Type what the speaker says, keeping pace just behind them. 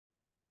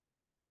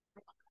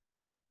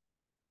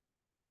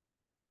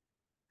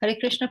Hare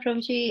Krishna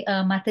Prabhuji,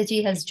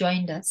 Mataji has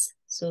joined us,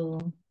 so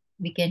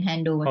we can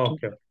hand over to.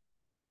 Okay.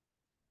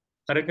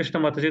 Hare Krishna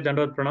Mataji,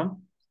 Dandavat Pranam.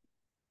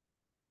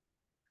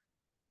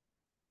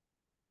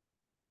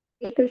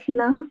 Hare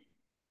Krishna,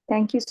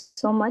 thank you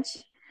so much.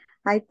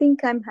 I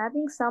think I'm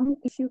having some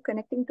issue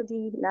connecting to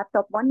the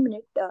laptop. 1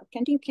 minute.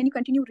 Can you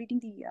continue reading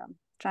the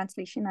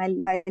translation?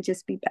 I'll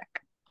just be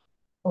back.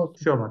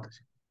 Okay. Sure, Mataji.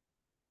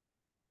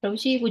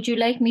 Prabhuji, would you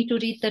like me to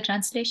read the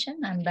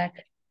translation? I'm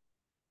back.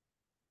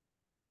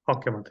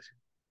 Okay, Mataji.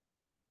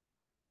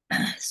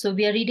 So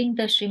we are reading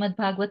the Srimad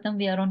Bhagavatam.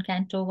 We are on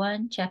Canto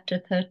 1,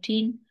 Chapter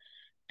 13.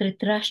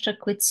 Dhritarashtra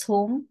quits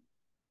home.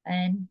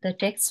 And the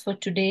text for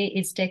today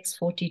is text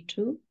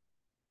 42.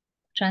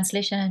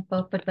 Translation and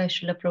purport by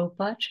Srila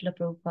Prabhupada. Srila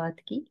Prabhupada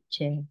ki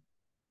jai.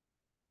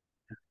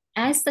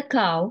 As the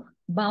cow,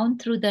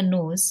 bound through the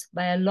nose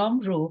by a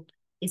long rope,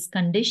 is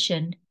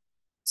conditioned,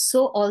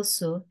 so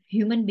also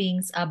human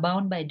beings are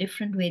bound by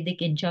different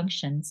Vedic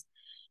injunctions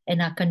and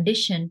are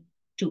conditioned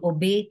to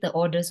obey the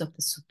orders of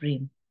the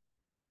Supreme.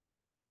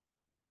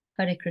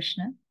 Hare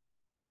Krishna.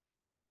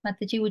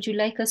 Mataji, would you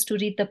like us to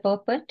read the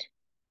purport?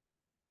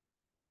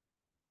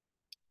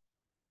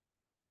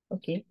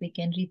 Okay, we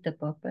can read the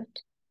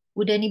purport.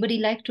 Would anybody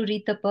like to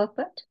read the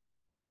purport?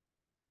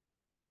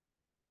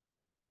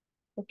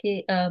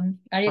 Okay,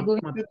 are you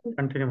going to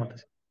continue,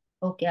 Mataji?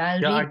 Okay,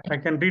 I'll read. I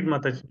can read,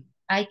 Mataji.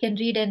 I can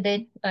read and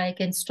then I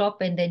can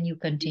stop and then you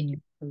continue.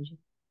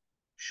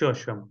 Sure,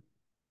 sure.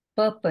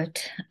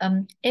 Purport.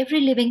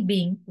 Every living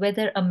being,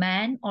 whether a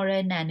man or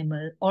an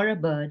animal or a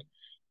bird,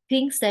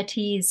 thinks that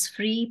he is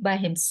free by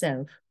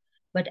himself,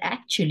 but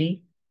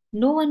actually,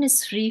 no one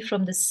is free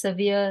from the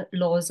severe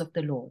laws of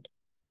the Lord.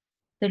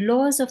 The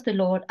laws of the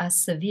Lord are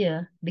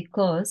severe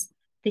because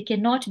they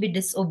cannot be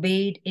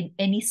disobeyed in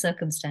any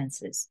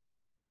circumstances.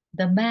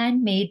 The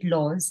man-made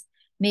laws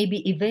may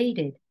be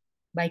evaded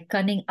by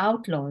cunning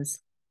outlaws,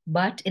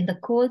 but in the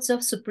codes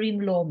of Supreme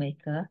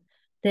Lawmaker,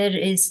 there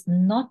is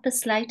not the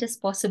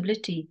slightest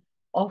possibility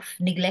of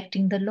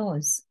neglecting the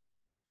laws.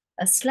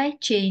 A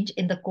slight change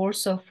in the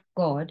course of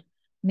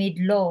God-made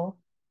law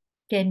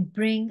can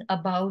bring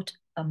about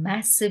a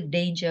massive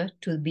danger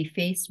to be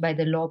faced by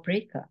the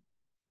lawbreaker.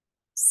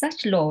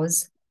 Such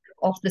laws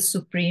of the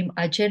Supreme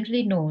are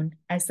generally known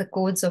as the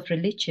codes of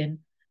religion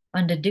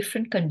under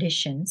different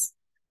conditions,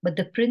 but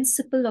the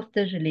principle of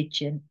the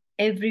religion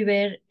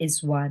everywhere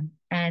is one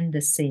and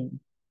the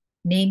same,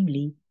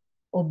 namely,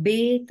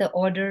 obey the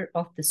order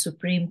of the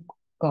Supreme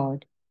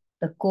God,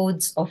 the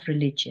codes of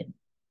religion.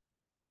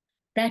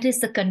 That is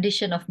the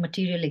condition of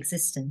material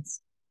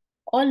existence.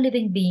 All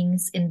living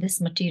beings in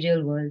this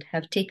material world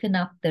have taken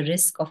up the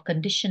risk of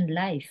conditioned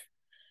life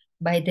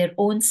by their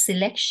own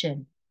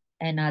selection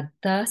and are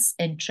thus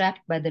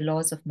entrapped by the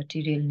laws of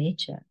material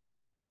nature.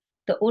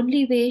 The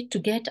only way to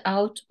get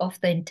out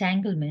of the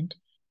entanglement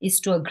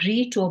is to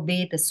agree to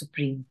obey the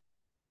Supreme.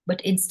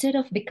 But instead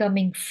of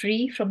becoming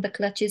free from the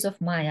clutches of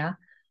Maya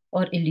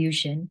or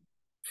illusion,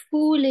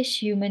 foolish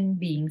human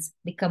beings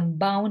become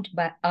bound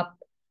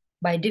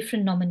by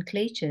different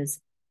nomenclatures,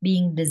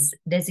 being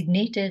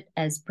designated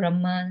as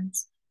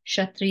Brahmans,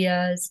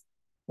 Kshatriyas,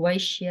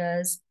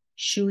 Vaishyas,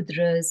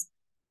 Shudras,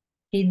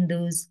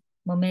 Hindus,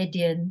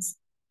 Mohammedans,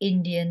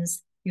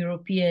 Indians,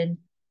 European,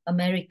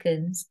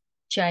 Americans,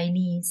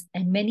 Chinese,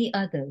 and many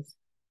others.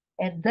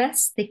 And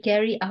thus they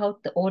carry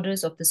out the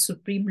orders of the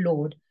Supreme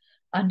Lord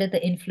under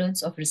the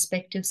influence of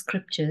respective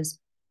scriptures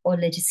or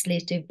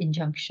legislative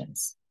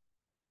injunctions.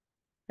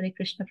 Hare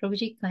Krishna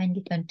Prabhuji,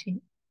 kindly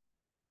continue.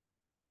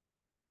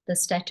 The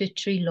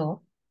statutory law.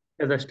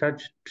 The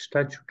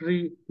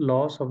statutory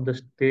laws of the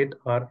state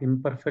are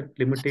imperfect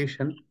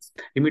imitation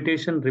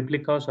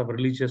replicas of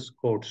religious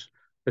codes.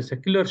 The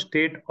secular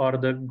state or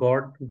the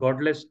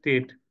godless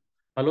state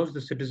allows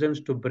the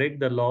citizens to break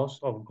the laws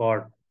of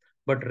God,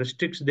 but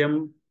restricts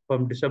them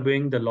from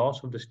disobeying the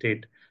laws of the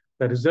state.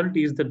 The result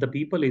is that the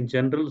people in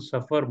general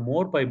suffer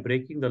more by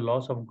breaking the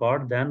laws of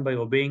God than by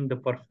obeying the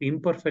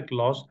imperfect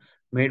laws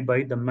made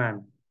by the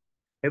man.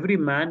 Every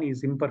man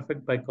is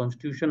imperfect by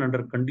constitution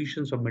under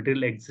conditions of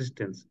material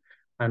existence,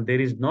 and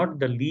there is not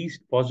the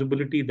least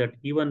possibility that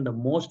even the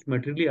most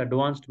materially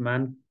advanced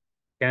man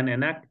can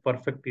enact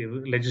perfect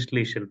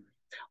legislation.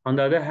 On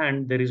the other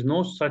hand, there is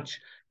no such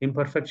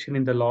imperfection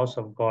in the laws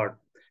of God.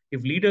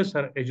 If leaders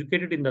are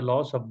educated in the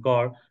laws of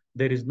God,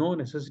 there is no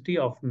necessity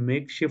of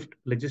makeshift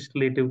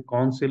legislative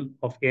council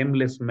of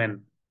aimless men.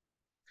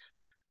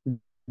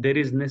 There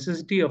is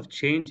necessity of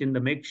change in the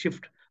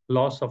makeshift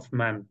laws of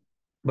man,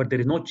 but there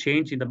is no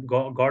change in the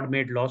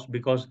God-made laws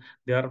because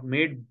they are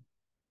made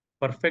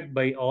perfect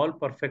by all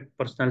perfect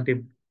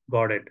personality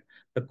Godhead.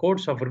 The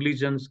codes of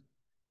religions,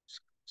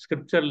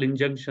 scriptural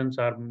injunctions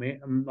are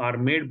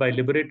made by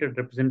liberated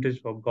representatives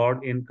of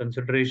God in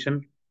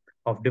consideration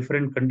of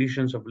different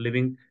conditions of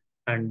living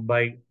and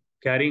by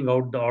carrying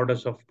out the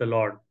orders of the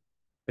Lord.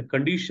 The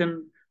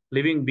conditioned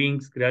living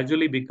beings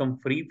gradually become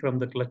free from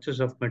the clutches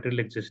of material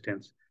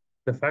existence.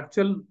 The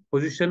factual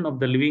position of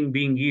the living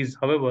being is,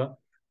 however,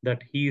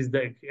 that he is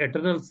the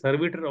eternal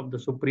servitor of the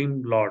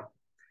Supreme Lord.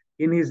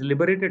 In his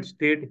liberated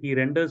state, he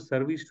renders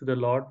service to the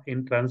Lord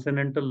in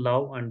transcendental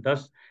love and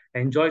thus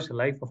enjoys a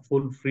life of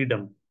full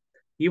freedom,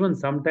 even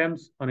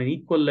sometimes on an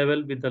equal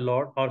level with the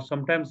Lord or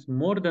sometimes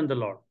more than the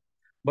Lord.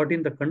 But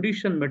in the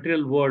conditioned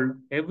material world,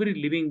 every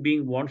living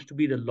being wants to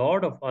be the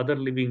Lord of other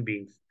living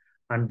beings.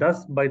 And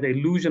thus, by the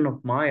illusion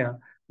of Maya,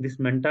 this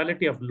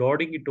mentality of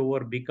lording it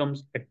over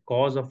becomes a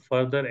cause of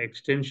further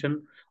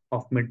extension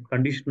of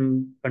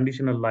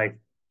conditional life.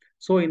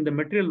 So, in the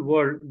material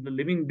world, the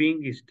living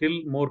being is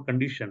still more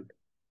conditioned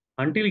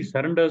until he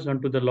surrenders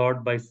unto the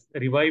Lord by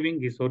reviving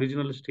his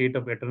original state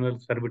of eternal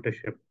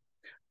servitorship.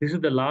 This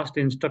is the last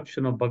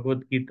instruction of the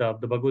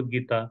Bhagavad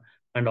Gita,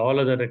 and all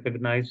other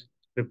recognized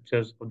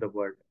scriptures of the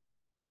world.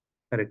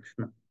 Hare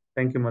Krishna.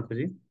 Thank you,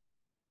 Mataji.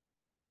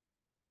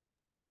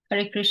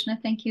 Hare Krishna.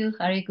 Thank you,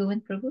 Hare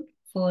Govind Prabhu,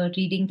 for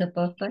reading the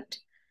purport.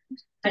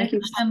 Hare Thank you.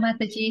 Krishna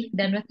Mataji,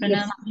 Dandavat Pranam.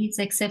 Yes. Please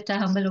accept our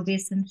humble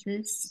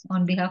obeisances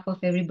on behalf of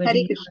Hare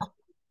everybody Krishna.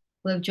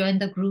 who have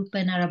joined the group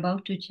and are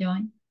about to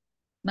join.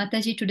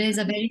 Mataji, today is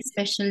a very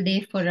special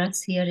day for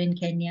us here in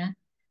Kenya.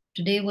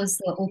 Today was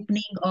the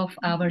opening of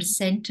our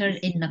center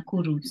in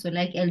Nakuru. So,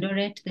 like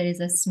Eldoret, there is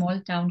a small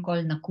town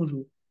called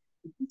Nakuru.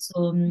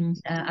 So,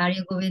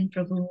 Arya Govind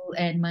Prabhu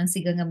and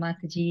Mansi Ganga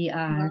Mataji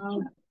are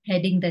Wow.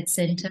 heading that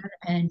center,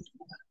 and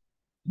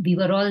we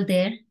were all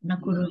there.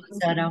 Nakuru is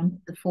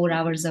around 4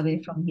 hours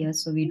away from here,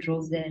 so we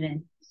drove there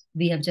and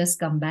we have just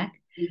come back.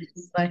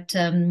 But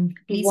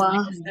please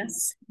Wow. bless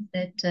us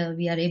that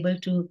we are able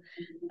to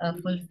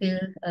fulfill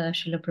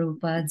Srila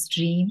Prabhupada's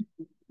dream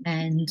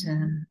and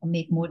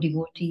make more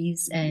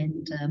devotees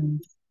and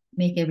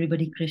make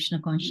everybody Krishna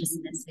conscious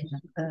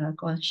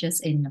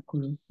in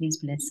Nakuru. Please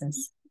bless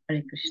us.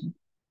 Hare Krishna.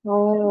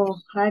 Oh,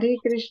 Hare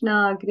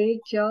Krishna.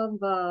 Great job,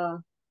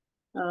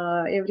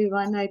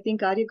 everyone. I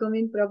think Arya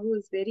Govind Prabhu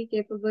is very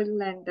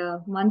capable, and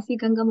Mansi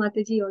Ganga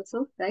Mataji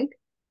also, right?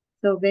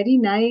 So very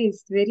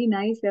nice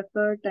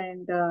effort,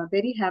 and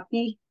very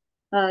happy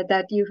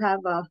that you have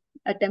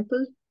a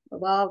temple.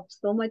 Wow,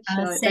 so much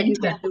that you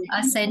can do.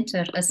 A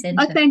center A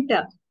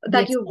center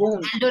that Yes, you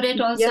own.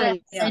 Eldoret also Yeah, has a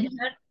yeah.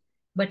 center,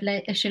 but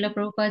like Srila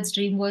Prabhupada's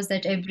dream was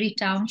that every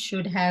town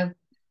should have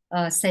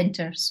a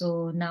center.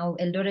 So now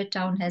Eldoret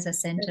town has a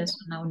center. So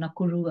now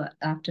Nakuru,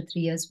 after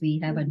 3 years, we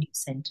have a new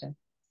center.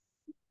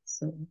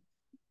 So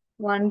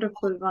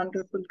Wonderful,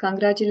 wonderful.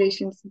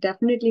 Congratulations.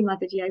 Definitely,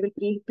 Mataji. I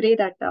will pray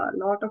that a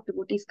lot of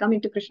devotees come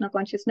into Krishna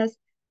consciousness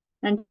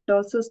and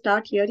also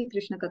start hearing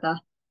Krishna Katha.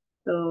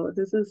 So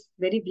this is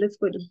very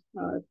blissful.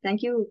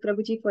 Thank you,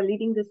 Prabhuji, for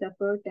leading this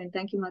effort, and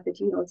thank you,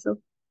 Mataji, also.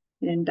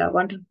 And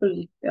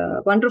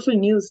wonderful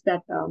news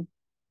that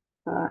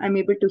I'm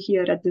able to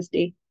hear at this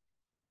day.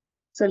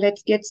 So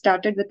let's get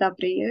started with our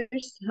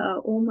prayers.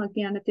 Om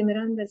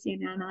Ajnanatimmirandasya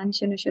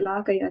Jnananjana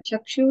Shalakaya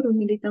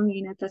Chakshurumilitam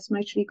Yena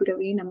Tasmai Shri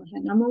Gurave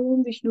Namaha. Namo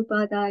Om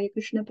Vishnupadaya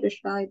Krishna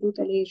Prasthaya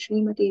Bhutale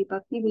Srimate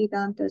Bhakti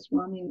Vedanta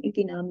Swami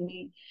Iti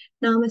Namine.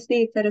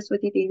 Namaste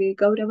Saraswati Devi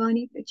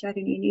Gauravani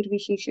Pracharine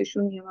Nirvishesha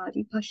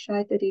Shunyavadi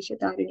Bhashyata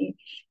Deshatarine.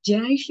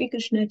 Jai Shri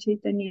Krishna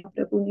Chaitanya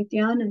Prabhu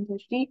Nityananda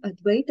Shri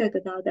Advaita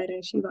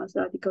Gadadhara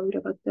Shivasadi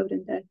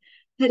Gauravakta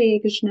Hare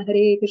Krishna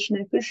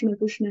Krishna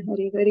Krishna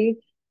Hare Hare.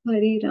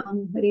 Hare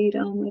Ram,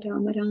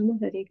 Ram Ram,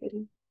 Hare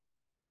Hare.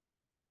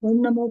 Om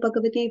Namo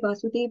Bhagavate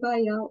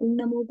Vasudevaya, Om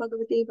Namo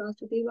Bhagavate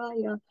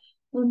Vasudevaya,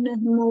 Om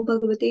Namo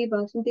Bhagavate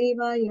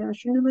Vasudevaya,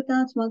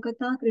 Srinavata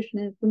Swagata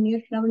Krishna,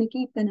 Punya Shravana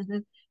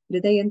Kirtanaha,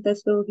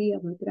 Hridayantastohi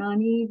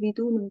Abhadrani,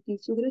 Vidunoti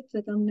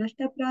Sugritsatam,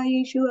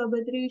 Nashtaprayeshu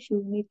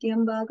Abhadreshu,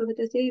 Nityam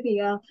Bhagavata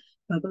Seviya,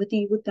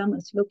 Bhagavati Uttam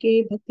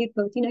Asloke, Bhakti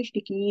Bhavati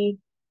Nashtiki.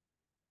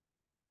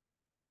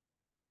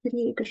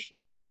 Hare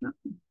Krishna.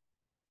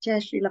 Jai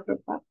Srila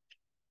Prabhupada.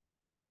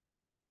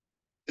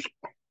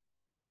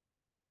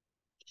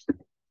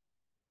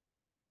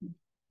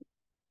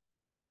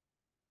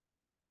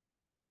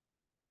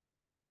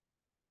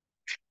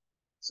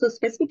 So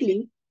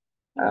specifically,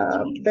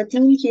 the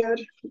theme here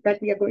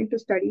that we are going to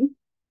study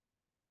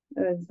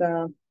is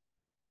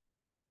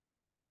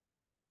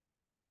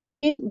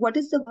what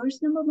is the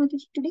verse number,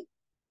 Mataji, today?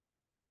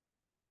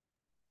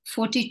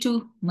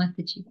 42,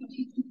 Mataji.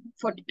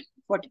 42.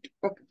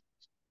 Okay.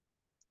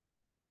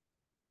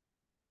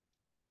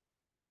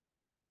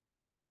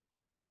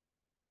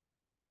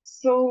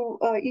 So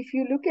if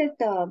you look at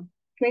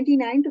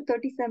 29 to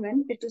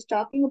 37, it is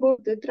talking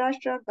about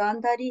Dhritarashtra,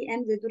 Gandhari,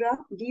 and Vidura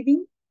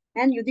leaving,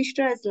 and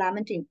Yudhishthira is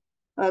lamenting.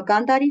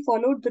 Gandhari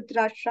followed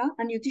Dhritarashtra,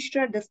 and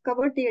Yudhishthira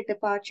discovered their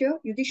departure.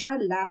 Yudhishthira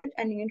lamented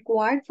and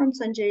inquired from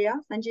Sanjaya.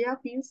 Sanjaya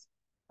feels,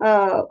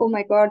 oh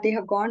my God, they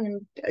have gone,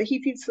 and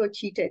he feels so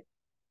cheated.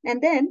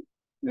 And then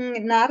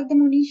Narada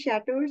Muni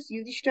shatters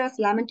Yudhishthira's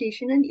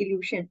lamentation and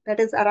illusion. That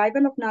is,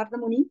 arrival of Narada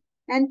Muni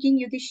and King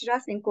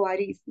Yudhishthira's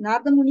inquiries.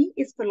 Narada Muni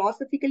is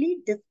philosophically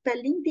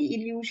dispelling the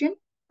illusion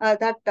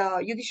that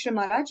Yudhishthira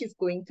Maharaj is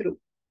going through.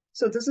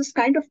 So this is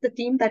kind of the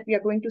theme that we are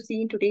going to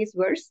see in today's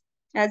verse.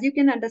 As you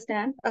can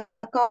understand, a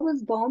cow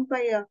is bound by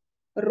a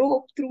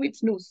rope through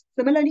its noose.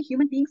 Similarly,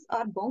 human beings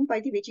are bound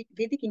by the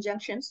Vedic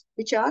injunctions,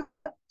 which are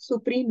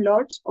Supreme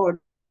Lord's order.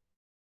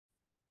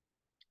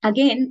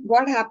 Again,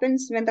 what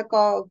happens when a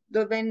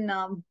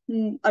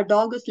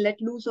dog is let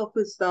loose of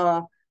his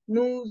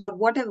noose or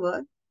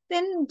whatever,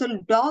 then the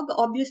dog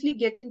obviously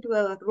gets into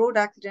a road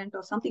accident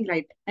or something,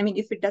 right? I mean,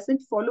 if it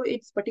doesn't follow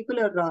its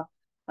particular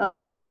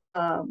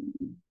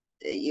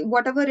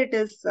whatever it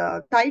is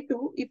tied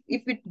to,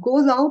 if it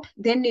goes out,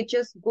 then it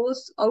just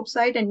goes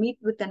outside and meet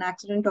with an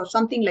accident or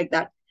something like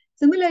that.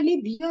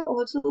 Similarly, we are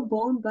also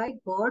bound by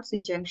God's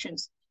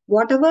injunctions.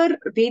 Whatever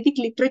Vedic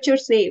literature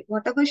say,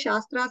 whatever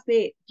Shastra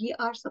say, we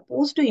are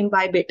supposed to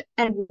imbibe it.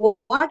 And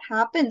what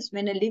happens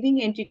when a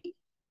living entity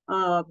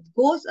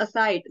goes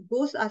aside,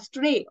 goes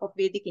astray of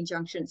Vedic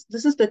injunctions?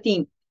 This is the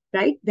theme,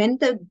 right? When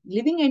the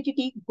living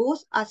entity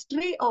goes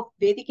astray of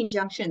Vedic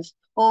injunctions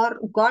or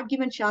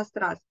God-given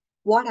Shastras,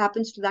 what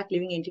happens to that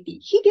living entity?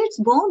 He gets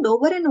bound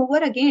over and over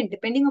again,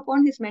 depending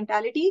upon his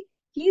mentality.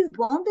 He is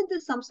bound in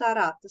the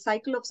samsara, the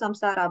cycle of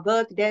samsara,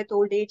 birth, death,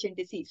 old age, and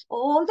disease,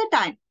 all the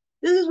time.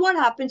 This is what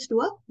happens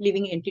to a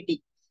living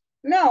entity.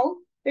 Now,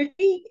 the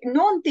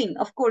known thing,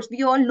 of course,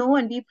 we all know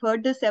and we've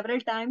heard this several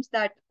times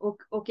that,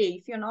 okay,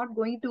 if you're not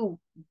going to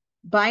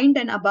bind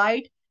and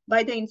abide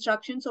by the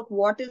instructions of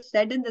what is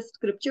said in the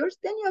scriptures,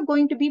 then you're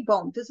going to be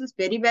bound. This is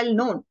very well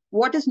known.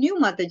 What is new,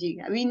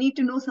 Mataji? We need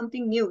to know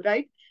something new,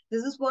 right?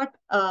 This is what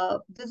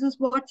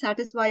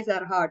satisfies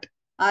our heart.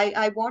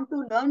 I want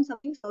to learn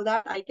something so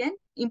that I can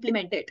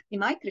implement it in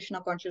my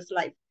Krishna conscious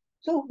life.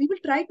 So we will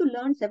try to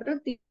learn several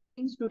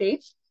things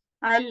today.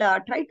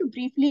 I'll try to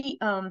briefly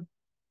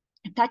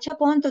touch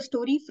upon the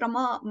story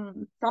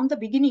from the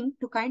beginning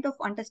to kind of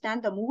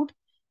understand the mood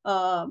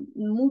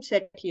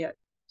set here.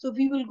 So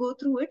we will go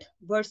through it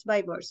verse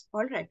by verse.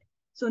 All right.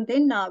 So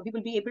then we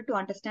will be able to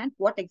understand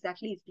what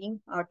exactly is being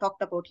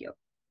talked about here.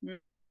 So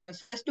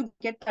just to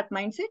get that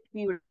mindset,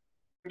 we will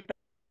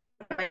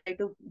try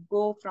to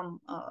go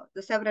from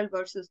the several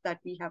verses that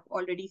we have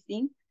already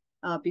seen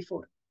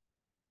before.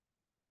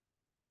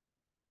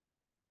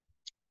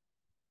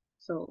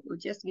 So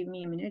just give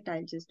me a minute.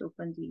 I'll just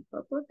open the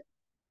purport.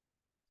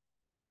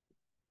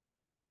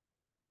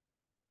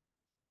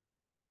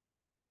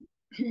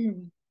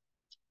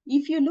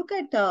 If you look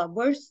at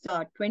verse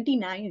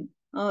 29,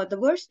 the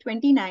verse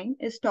 29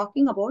 is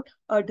talking about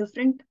a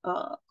different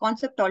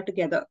concept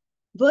altogether.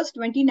 Verse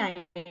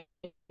 29,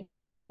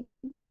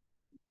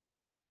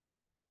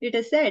 it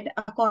is said,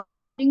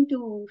 according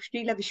to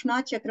Srila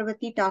Vishwanath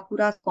Chakravarti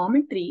Thakura's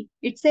commentary,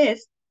 it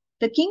says,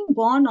 the king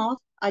born of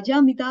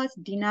Ajamida's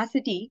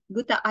dynasty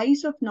with the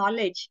eyes of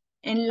knowledge,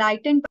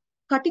 enlightened,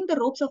 cutting the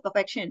ropes of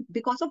affection,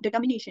 because of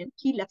determination,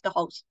 he left the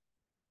house.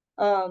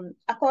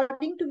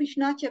 According to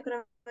Vishwanath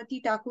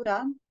Chakravarti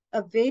Thakura,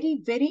 a very,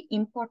 very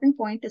important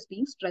point is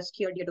being stressed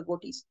here, dear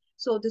devotees.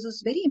 So this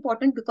is very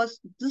important because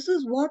this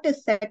is what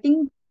is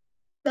setting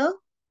the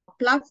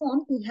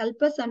platform to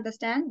help us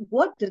understand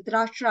what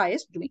Dhritarashtra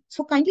is doing.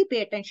 So kindly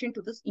pay attention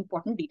to this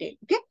important detail.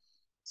 Okay.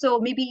 So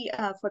maybe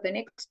for the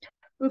next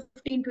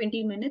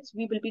 15-20 minutes,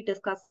 we will be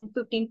discussing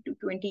 15 to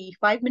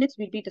 25 minutes,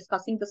 we'll be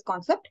discussing this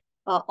concept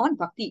on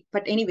bhakti.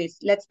 But anyways,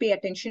 let's pay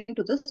attention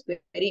to this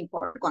very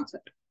important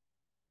concept.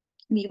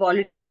 We've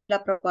already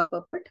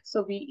purport.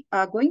 So we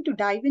are going to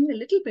dive in a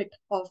little bit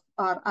of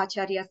our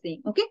Acharya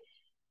saying, okay?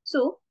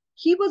 So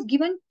he was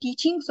given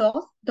teachings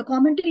of, the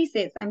commentary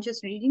says, I'm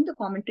just reading the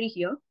commentary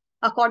here.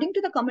 According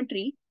to the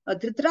commentary,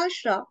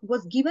 Dhritarashtra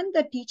was given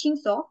the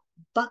teachings of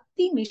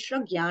Bhakti Mishra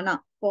Jnana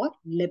for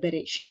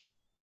liberation.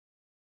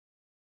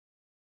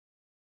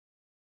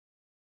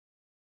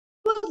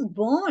 He was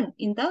born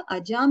in the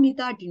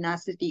Ajamita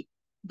dynasty.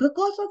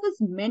 Because of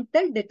his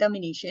mental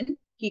determination,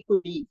 he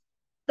could leave.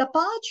 The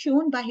path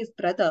shown by his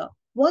brother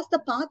was the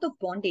path of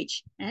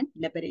bondage and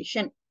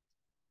liberation.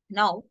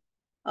 Now,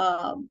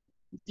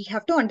 we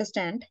have to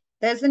understand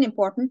there's an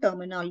important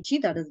terminology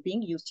that is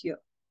being used here.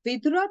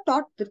 Vidura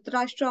taught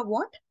Dhritarashtra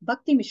what?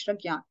 Bhakti Mishra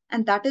Jnana,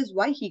 and that is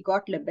why he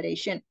got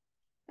liberation.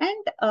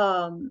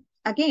 And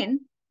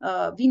again,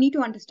 we need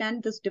to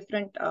understand this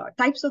different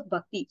types of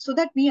bhakti so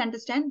that we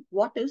understand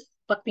what is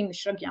Bhakti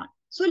Mishra Jnana.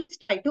 So let's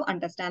try to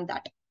understand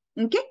that.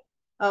 Okay,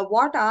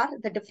 what are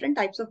the different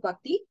types of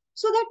bhakti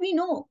so that we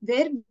know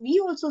where we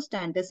also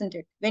stand, isn't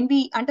it? When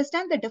we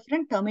understand the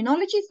different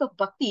terminologies of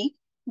bhakti,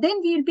 then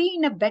we'll be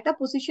in a better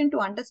position to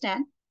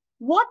understand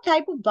what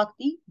type of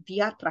bhakti we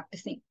are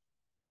practicing.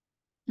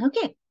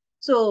 Okay,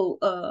 so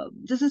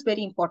this is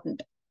very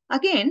important.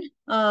 Again,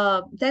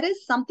 there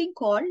is something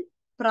called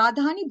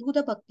Pradhani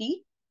Bhuta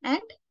Bhakti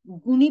and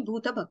Guni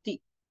Bhuta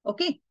Bhakti.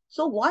 Okay,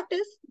 so what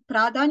is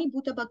Pradhani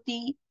Bhuta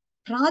Bhakti?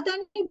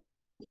 Pradhani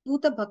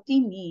Bhuta Bhakti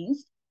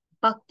means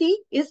Bhakti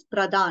is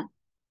Pradhan.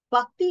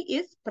 Bhakti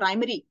is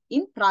primary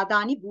in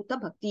Pradhani Bhuta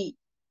Bhakti.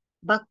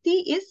 Bhakti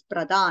is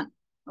Pradhan.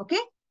 Okay,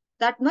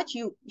 that much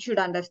you should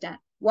understand.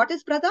 What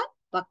is Pradhan?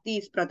 Bhakti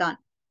is Pradhan.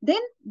 Then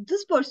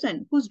this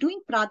person who's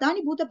doing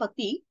Pradhani Bhuta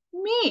Bhakti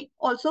may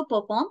also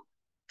perform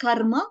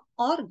karma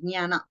or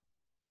jnana.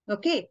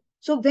 Okay,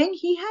 so when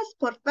he has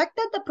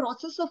perfected the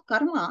process of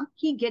karma,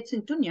 he gets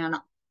into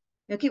jnana.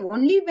 Okay,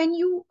 only when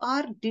you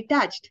are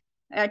detached,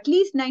 at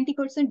least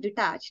 90%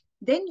 detached,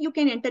 then you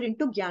can enter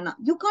into jnana.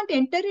 You can't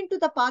enter into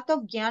the path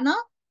of jnana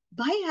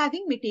by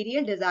having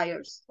material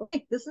desires.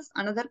 Okay, this is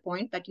another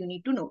point that you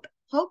need to note.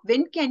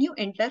 When can you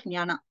enter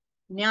jnana?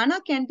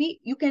 Jnana can be,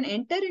 you can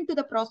enter into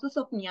the process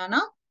of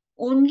jnana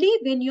only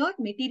when your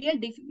material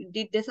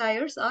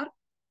desires are,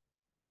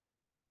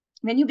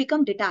 when you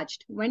become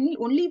detached,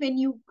 only when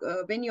you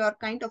are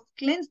kind of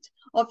cleansed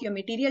of your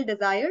material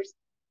desires,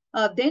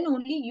 then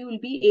only you will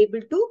be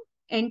able to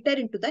enter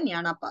into the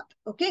jnana path.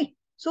 Okay,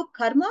 so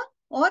karma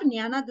or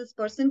jnana this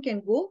person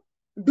can go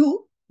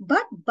do,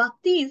 but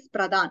bhakti is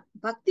pradhan.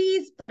 Bhakti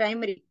is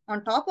primary.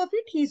 On top of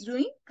it, he is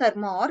doing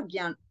karma or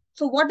jnana.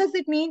 So what does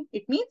it mean?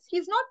 It means he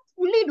is not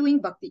fully doing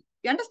bhakti.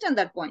 You understand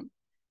that point?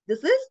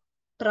 This is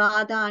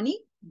pradhani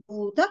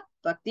bhuta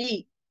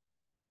bhakti.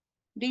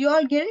 Do you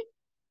all get it?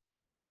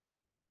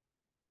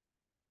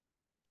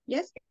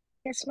 Yes?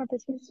 Yes,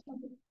 Mataji.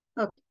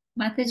 Okay.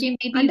 Mataji, maybe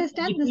you can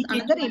Understand this repeat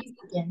it another. once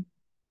again.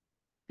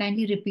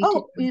 Kindly repeat it.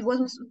 Oh, it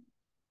was.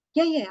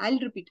 Yeah, I'll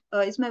repeat.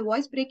 Is my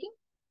voice breaking?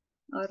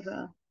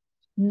 Or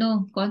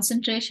No,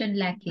 concentration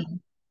lacking.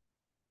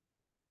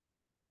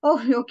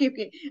 oh,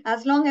 okay.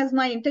 As long as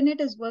my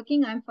internet is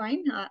working, I'm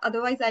fine.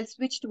 Otherwise, I'll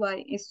switch to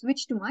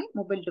my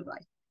mobile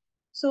device.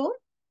 So,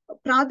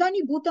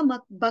 pradhani bhuta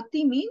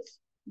bhakti means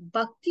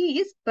bhakti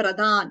is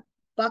pradhan.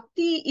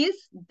 Bhakti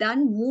is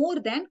done more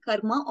than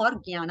karma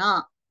or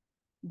jnana.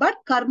 But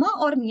karma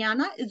or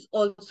jnana is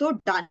also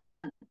done.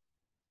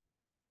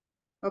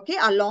 Okay,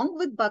 along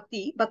with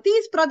bhakti, bhakti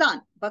is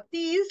pradhan.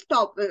 Bhakti is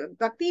top.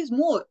 Bhakti is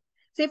more.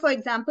 Say, for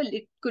example,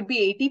 it could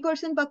be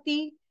 80%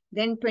 bhakti,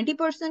 then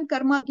 20%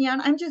 karma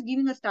jnana. I'm just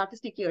giving a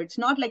statistic here. It's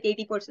not like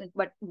 80%,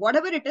 but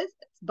whatever it is,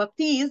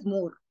 bhakti is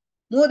more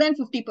than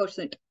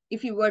 50%,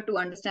 if you were to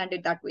understand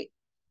it that way.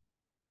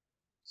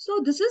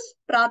 So this is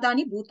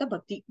pradhani bhuta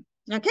bhakti.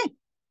 Okay.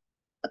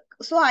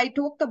 So I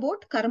talked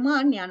about karma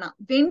and jnana.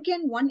 When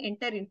can one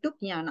enter into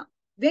jnana?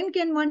 When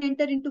can one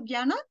enter into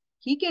jnana?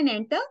 He can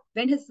enter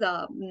when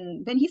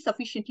he's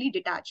sufficiently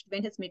detached,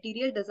 when his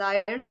material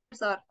desires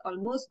are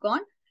almost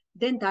gone.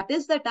 Then that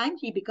is the time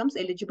he becomes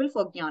eligible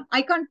for jnana.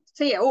 I can't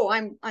say, oh,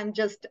 I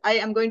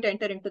am going to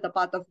enter into the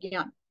path of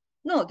jnana.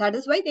 No, that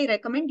is why they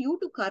recommend you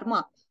to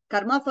karma.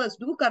 Karma first,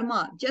 do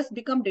karma, just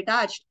become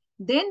detached.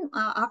 Then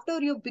after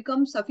you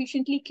become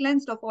sufficiently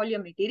cleansed of all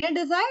your material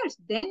desires,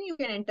 then you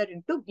can enter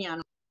into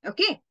jnana.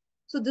 Okay,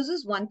 so this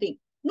is one thing.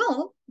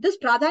 No, this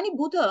pradhani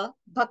bhuta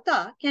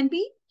bhakta can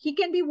be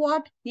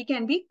what? He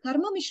can be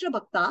karma mishra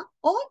bhakta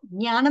or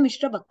jnana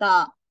mishra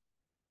bhakta.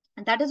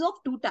 And that is of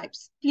two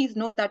types. Please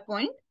note that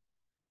point.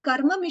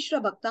 Karma mishra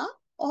bhakta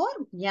or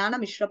jnana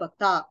mishra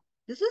bhakta.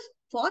 This is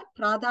for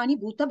pradhani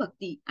bhuta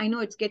bhakti. I know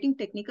it's getting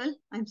technical.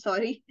 I'm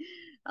sorry.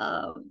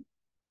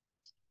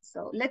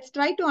 So let's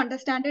try to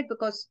understand it,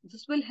 because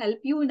this will help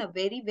you in a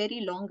very,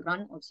 very long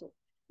run also.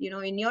 You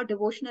know, in your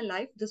devotional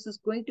life, this is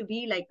going to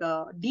be like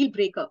a deal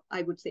breaker,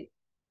 I would say.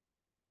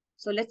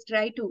 So let's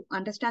try to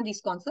understand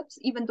these concepts,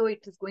 even though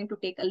it is going to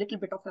take a little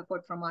bit of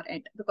effort from our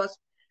end, because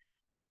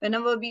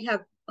whenever we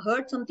have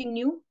heard something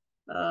new,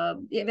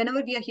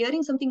 whenever we are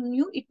hearing something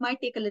new, it might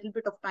take a little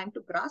bit of time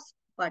to grasp,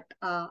 but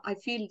I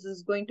feel this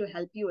is going to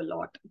help you a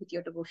lot with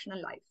your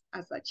devotional life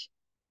as such.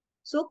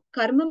 So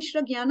karma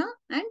mishra jnana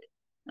and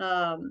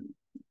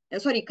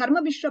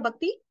karma mishra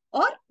bhakti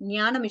or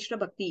jnana mishra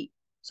bhakti.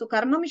 So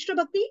karma mishra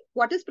bhakti,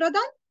 what is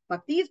pradhan?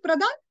 Bhakti is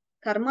pradhan,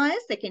 karma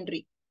is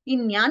secondary.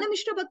 In jnana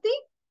mishra bhakti,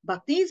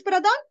 bhakti is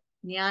pradhan,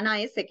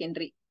 jnana is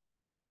secondary.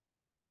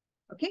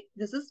 Okay,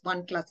 this is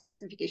one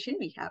classification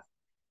we have.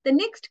 The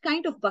next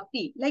kind of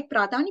bhakti, like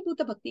pradhani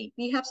bhuta bhakti,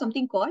 we have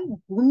something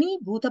called guni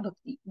bhuta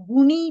bhakti.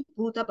 Guni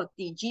bhuta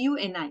bhakti,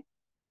 Guni.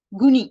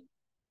 Guni.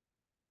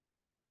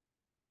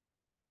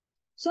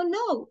 So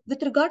now,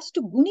 with regards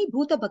to Guni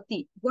Bhuta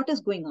Bhakti, what is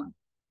going on?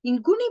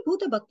 In Guni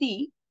Bhuta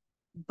Bhakti,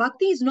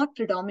 Bhakti is not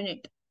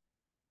predominant.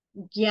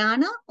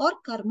 Jnana or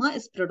karma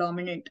is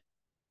predominant.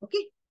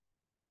 Okay?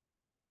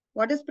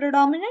 What is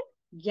predominant?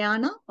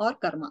 Jnana or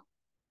karma.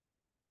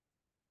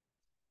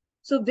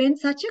 So when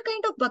such a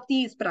kind of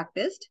bhakti is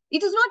practiced,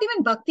 it is not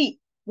even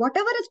bhakti.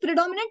 Whatever is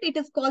predominant, it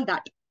is called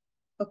that.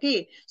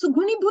 Okay? So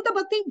Guni Bhuta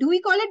Bhakti, do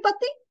we call it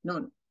bhakti?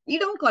 No, we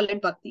don't call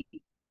it bhakti.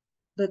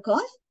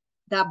 Because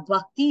the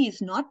bhakti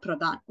is not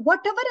pradhan.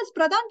 Whatever is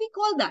pradhan, we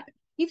call that.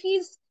 If he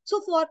is,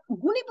 so for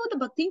Guni Bhuta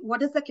Bhakti,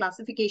 what is the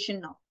classification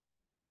now?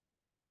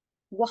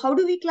 How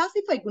do we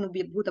classify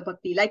Guni Bhuta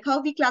Bhakti? Like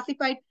how we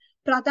classified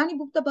Pradhani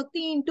Bhuta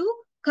Bhakti into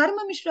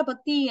Karma Mishra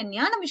Bhakti and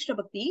Jnana Mishra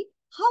Bhakti.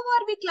 How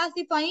are we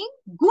classifying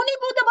Guni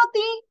Bhuta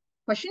Bhakti?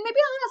 Question may be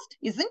asked,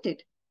 isn't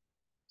it?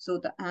 So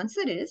the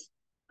answer is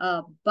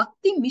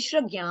Bhakti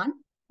Mishra Gyan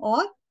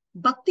or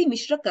Bhakti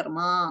Mishra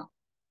Karma.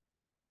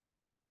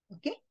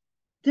 Okay.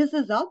 This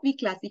is how we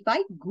classify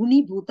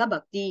Guni Bhuta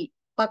Bhakti.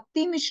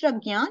 Bhakti Mishra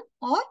Gyan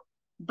or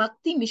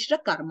Bhakti Mishra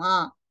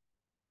Karma.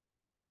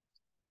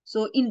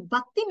 So in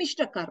Bhakti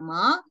Mishra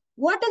Karma,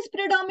 what is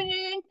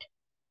predominant?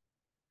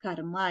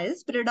 Karma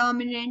is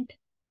predominant.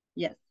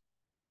 Yes,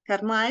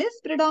 karma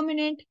is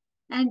predominant.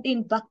 And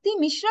in Bhakti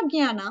Mishra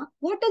Jnana,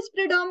 what is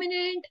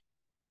predominant?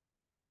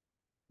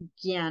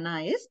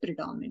 Jnana is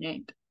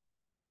predominant.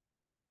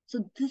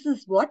 So this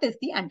is what is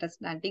the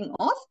understanding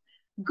of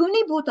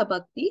Gunibhuta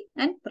Bhakti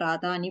and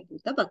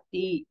Pradhanibhuta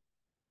Bhakti.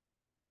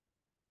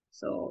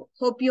 So,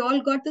 hope you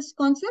all got this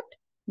concept.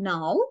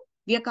 Now,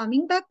 we are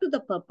coming back to the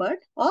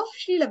purport of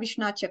Srila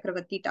Vishwanath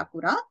Chakravarti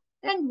Thakura.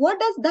 And what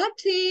does that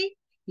say?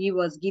 He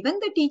was given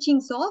the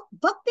teachings of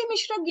Bhakti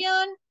Mishra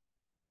Gyan.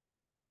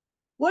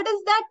 What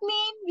does that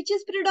mean? Which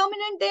is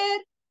predominant there?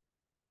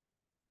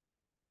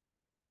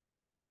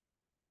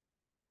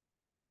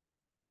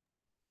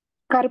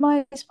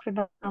 Karma is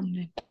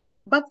predominant.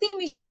 Bhakti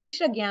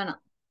Mishra Jnana.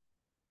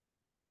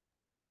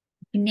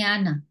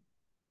 Jnana.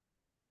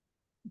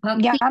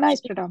 Bhakti. Jnana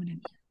is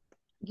predominant.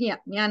 Yeah,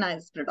 Jnana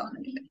is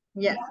predominant.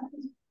 Yes,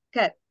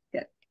 correct.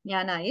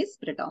 Jnana is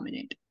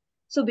predominant.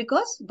 So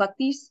because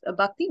Bhakti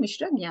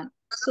Mishra Jnana.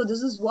 So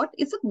this is what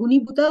it's a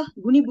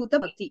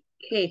Gunibhuta Bhakti.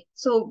 Okay.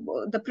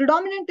 So the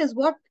predominant is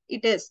what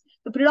it is.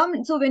 The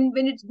predominant. So when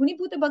it's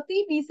Gunibhuta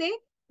Bhakti, we say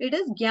it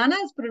is Jnana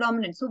is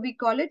predominant. So we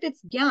call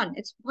it's Gyan.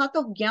 It's path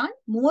of Gyan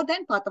more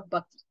than path of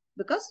Bhakti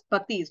because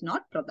Bhakti is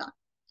not Pradhan.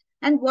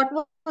 And what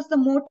was the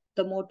motive?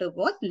 The motive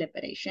was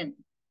liberation.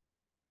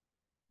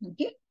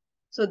 Okay.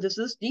 So this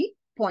is the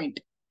point.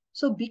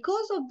 So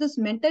because of this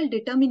mental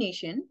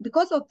determination,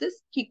 because of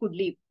this, he could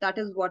leave. That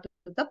is what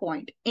is the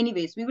point.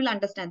 Anyways, we will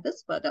understand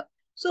this further.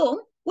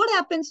 So what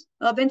happens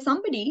when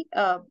somebody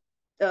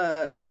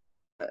comes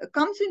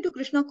into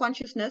Krishna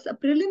consciousness? A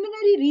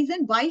preliminary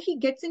reason why he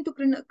gets into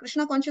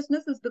Krishna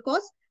consciousness is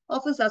because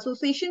of his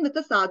association with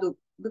the sadhu.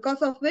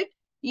 Because of it,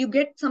 you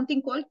get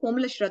something called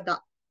Komala Shraddha.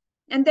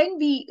 And then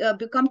we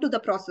come to the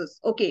process.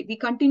 Okay, we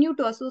continue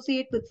to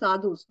associate with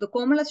sadhus. The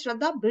Komala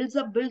Shraddha builds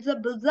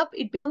up.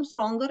 It becomes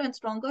stronger and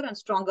stronger and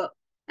stronger.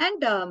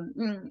 And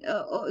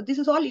this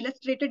is all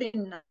illustrated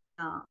in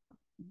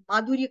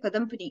Madhurya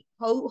Kadampani.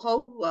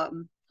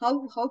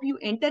 How you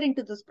enter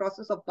into this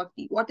process of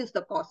bhakti. What is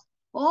the cause?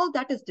 All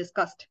that is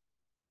discussed.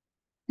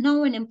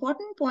 Now, an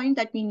important point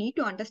that we need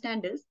to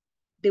understand is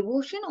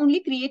devotion only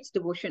creates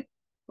devotion.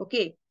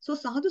 Okay, so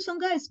sadhu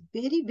sangha is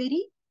very,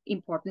 very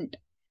important.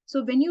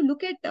 So when you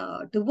look at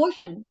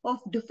devotion of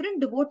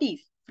different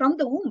devotees from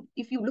the womb,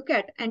 if you look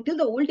at until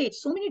the old age,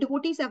 so many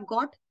devotees have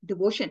got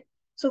devotion.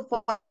 So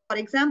for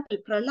example,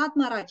 Prahlad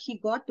Maharaj, he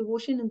got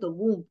devotion in the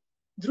womb.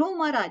 Dhruv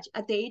Maharaj,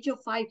 at the age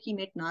of 5, he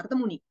met Narada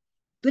Muni.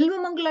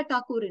 Bilvamangala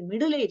Thakur, in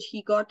middle age,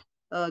 he got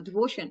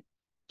devotion.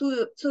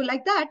 So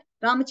like that,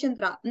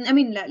 Ramachandra, I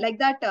mean, like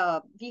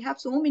that, we have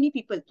so many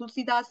people.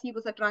 Tulsidas, he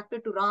was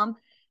attracted to Ram,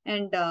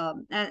 and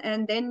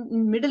then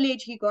in middle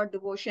age, he got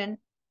devotion.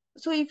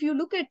 So if you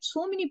look at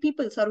so many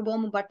people,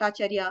 Sarvabhauma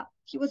Bhattacharya,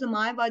 he was a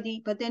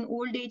Mayavadi, but then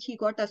old age, he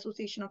got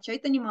association of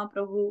Chaitanya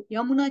Mahaprabhu.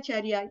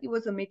 Yamunacharya, he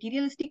was a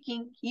materialistic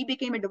king. He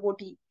became a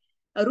devotee.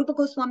 Rupa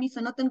Goswami,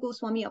 Sanatan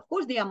Goswami, of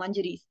course, they are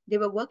Manjaris. They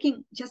were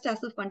working just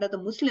as if under the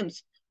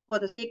Muslims for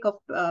the sake of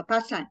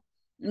pastime.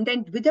 And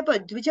then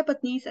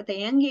Dvijapatnis, at a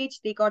young age,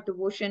 they got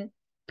devotion.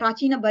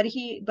 Prachina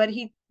Barhi,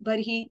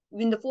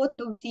 in the fourth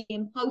to see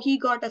him, how he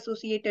got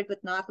associated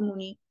with Narada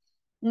Muni.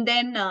 And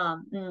then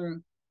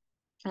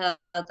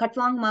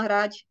Katwang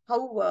Maharaj,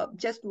 how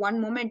just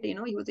one moment,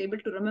 he was able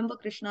to remember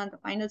Krishna in the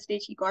final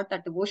stage, he got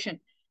that devotion.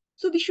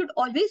 So we should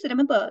always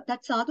remember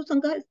that Sadhu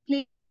Sangha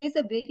plays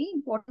a very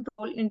important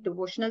role in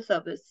devotional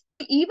service.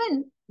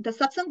 Even the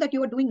satsang that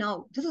you are doing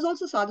now, this is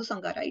also Sadhu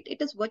Sangha, right?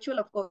 It is virtual,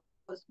 of course,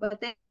 but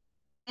then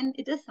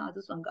it is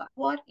Sadhu Sangha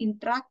who are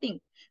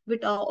interacting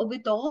with all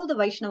the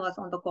Vaishnavas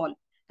on the call.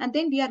 And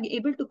then we are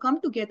able to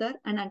come together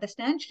and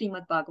understand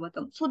Srimad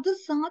Bhagavatam. So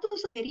this sadhus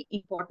is very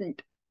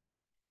important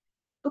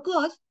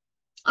because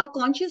our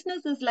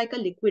consciousness is like a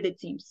liquid, it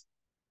seems.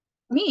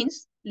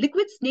 Means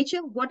liquid's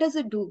nature, what does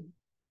it do?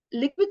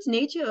 Liquid's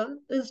nature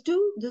is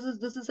to, this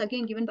is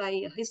again given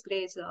by His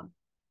Grace,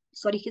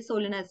 His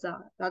Holiness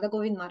Radha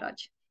Govind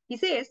Maharaj. He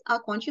says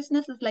our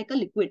consciousness is like a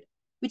liquid,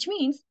 which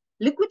means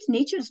liquid's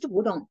nature is to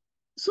go down.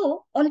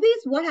 So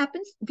always what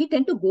happens, we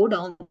tend to go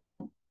down.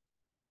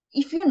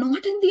 If you're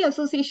not in the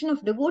association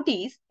of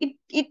devotees,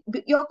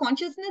 your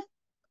consciousness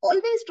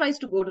always tries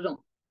to go down.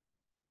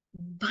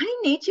 By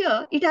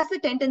nature, it has a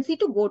tendency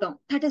to go down.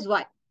 That is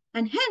why.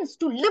 And hence,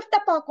 to lift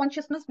up our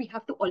consciousness, we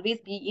have to always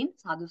be in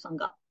sadhu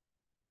sangha.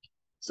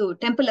 So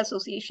temple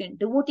association,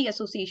 devotee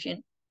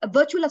association,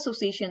 virtual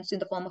associations in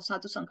the form of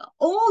sadhu sangha.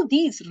 All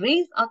these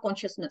raise our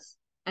consciousness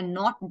and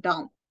not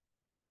down.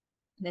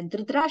 When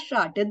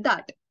Dhritarashtra did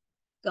that,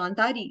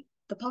 Gandhari,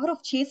 the power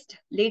of chaste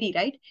lady,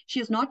 right? She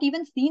has not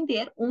even seen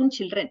their own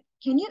children.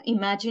 Can you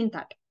imagine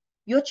that?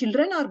 Your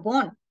children are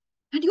born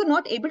and you're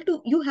not able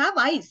to, you have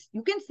eyes,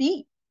 you can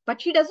see,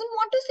 but she doesn't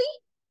want to see.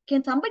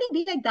 Can somebody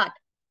be like that?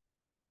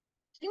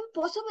 It's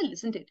impossible,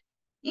 isn't it?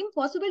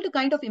 Impossible to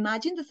kind of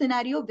imagine the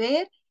scenario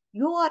where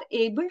you are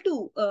able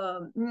to,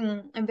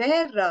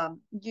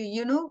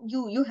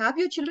 you have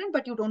your children,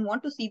 but you don't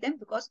want to see them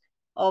because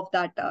of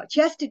that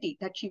chastity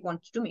that she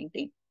wants to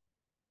maintain.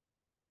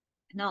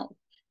 Now,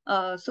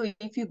 so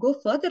if you go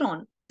further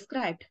on,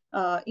 described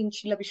in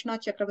Srila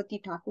Vishwanath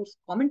Chakravarti Thakur's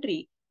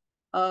commentary,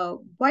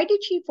 why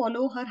did she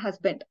follow her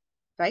husband,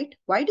 right?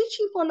 Why did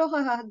she follow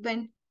her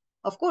husband?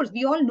 Of course,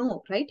 we all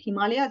know, right?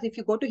 Himalayas, if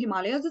you go to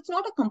Himalayas, it's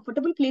not a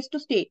comfortable place to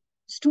stay.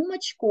 It's too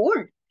much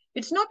cold.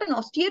 It's not an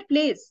austere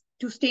place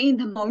to stay in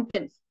the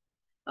mountains.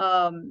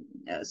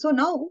 So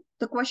now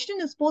the question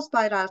is posed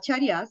by our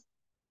acharyas.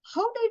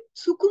 How did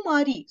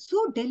Sukumari,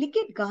 so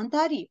delicate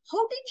Gandhari,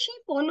 how did she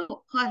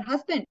follow her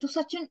husband to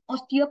such an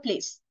austere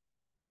place?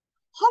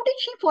 How did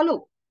she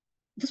follow?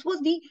 This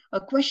was the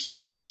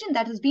question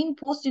that has been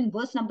posed in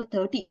verse number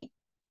 30.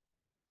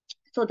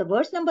 So the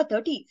verse number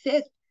 30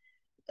 says,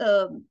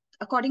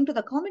 according to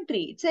the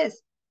commentary, it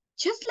says,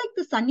 just like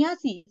the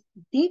sannyasis,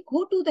 they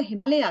go to the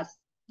Himalayas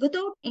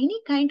without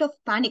any kind of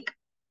panic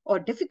or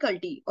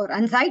difficulty or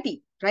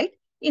anxiety, right?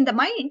 In the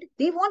mind,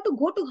 they want to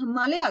go to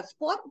Himalayas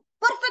for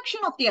perfection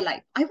of their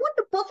life. I want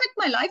to perfect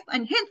my life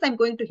and hence I'm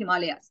going to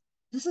Himalayas.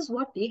 This is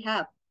what they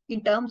have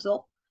in terms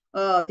of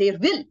their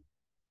will.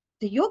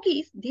 The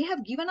yogis, they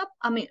have given up.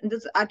 I mean,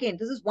 this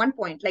is one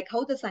point, like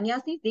how the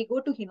sannyasis, they go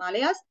to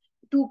Himalayas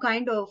to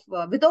kind of,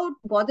 without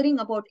bothering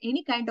about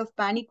any kind of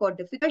panic or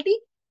difficulty,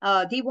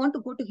 they want to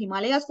go to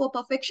Himalayas for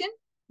perfection.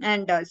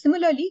 And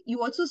similarly,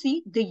 you also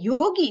see the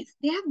yogis,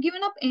 they have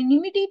given up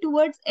enmity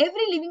towards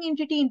every living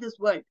entity in this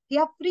world. They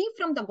are free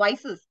from the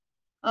vices.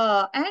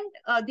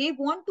 And they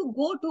want to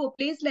go to a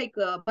place like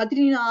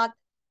Badrinath,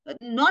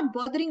 not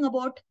bothering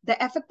about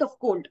the effect of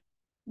cold.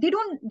 They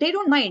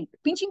don't mind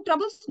pinching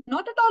troubles,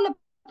 not at all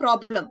a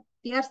problem.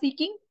 They are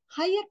seeking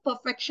higher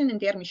perfection in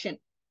their mission.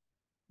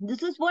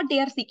 This is what they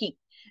are seeking.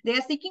 They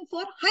are seeking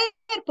for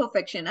higher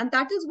perfection, and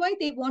that is why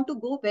they want to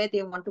go where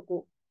they want to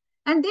go.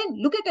 And then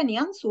look at a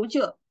young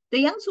soldier. The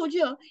young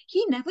soldier,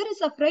 he never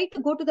is afraid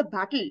to go to the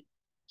battle.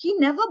 He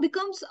never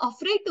becomes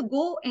afraid to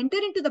go enter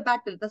into the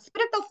battle. The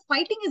spirit of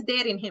fighting is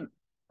there in him.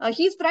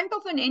 He's front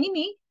of an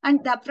enemy,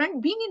 and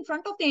being in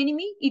front of the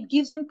enemy, it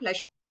gives him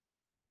pleasure.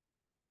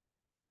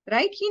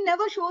 Right? He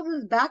never shows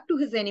his back to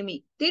his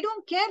enemy. They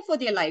don't care for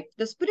their life.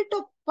 The spirit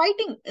of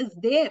fighting is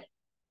there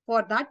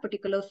for that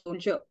particular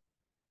soldier.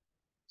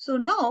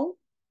 So now,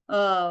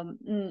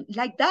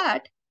 like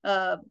that,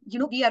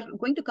 we are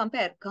going to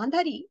compare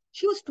Gandhari.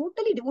 She was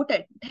totally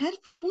devoted.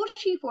 Therefore,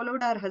 she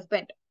followed her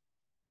husband.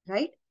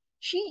 Right?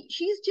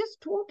 She's just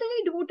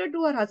totally devoted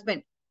to her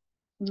husband.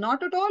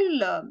 Not at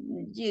all.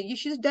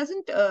 She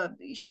doesn't.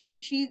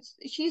 She's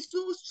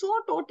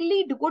so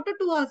totally devoted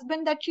to her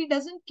husband that she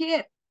doesn't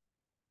care.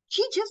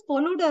 She just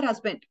followed her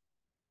husband.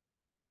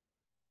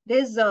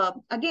 There's,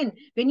 again,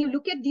 when you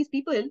look at these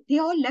people, they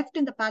all left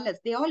in the palace.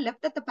 They all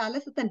left at the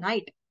palace at the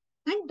night.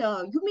 And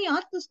you may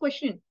ask this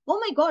question, oh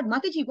my God,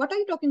 Mataji, what are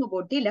you talking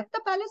about? They left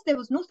the palace, there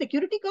was no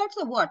security guards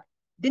or what?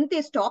 Didn't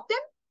they stop them?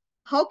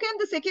 How can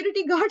the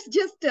security guards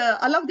just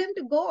allow them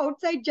to go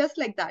outside just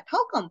like that?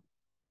 How come?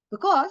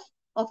 Because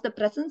of the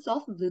presence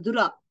of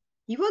Vidura.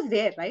 He was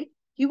there, right?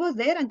 He was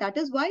there, and that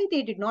is why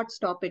they did not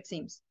stop, it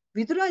seems.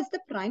 Vidura is the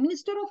prime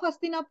minister of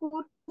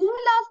Hastinapur. Who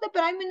will ask the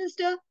prime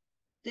minister?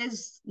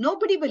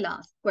 Nobody will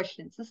ask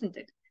questions, isn't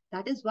it?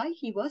 That is why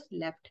he was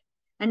left.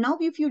 And now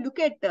if you look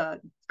at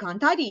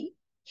Gandhari,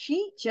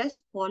 she just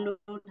followed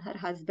her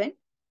husband,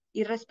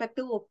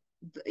 irrespective of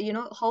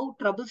how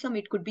troublesome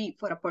it could be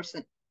for a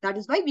person. That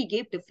is why we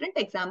gave different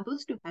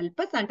examples to help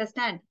us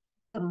understand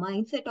the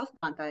mindset of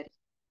Gandhari.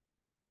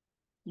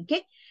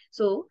 Okay,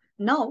 so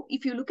now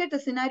if you look at the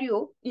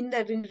scenario in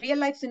real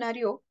life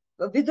scenario,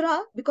 Vidura,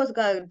 because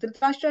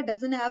Dhritarashtra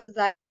doesn't have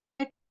the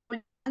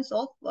hands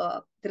of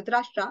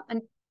Dhritarashtra,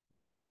 and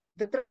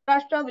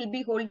Dhritarashtra will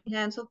be holding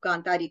hands of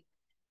Gandhari.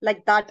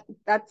 Like that.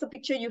 That's a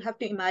picture you have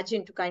to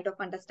imagine to kind of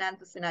understand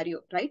the scenario,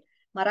 right?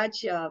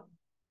 Maharaj,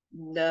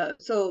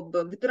 so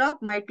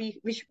Vidura might be,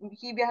 we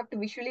have to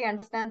visually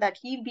understand that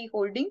he'll be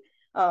holding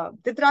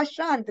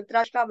Dhritarashtra, and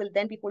Dhritarashtra will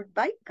then be held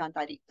by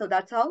Gandhari. So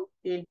that's how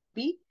they'll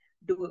be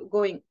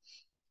going.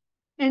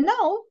 And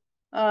now,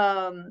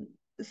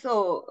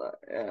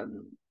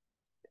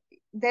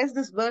 there's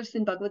this verse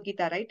in Bhagavad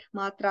Gita, right?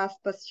 Matras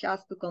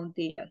pasyastu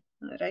kaunteya,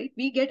 right?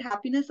 We get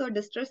happiness or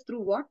distress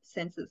through what?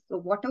 Senses. So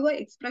whatever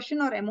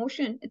expression or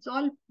emotion, it's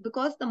all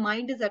because the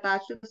mind is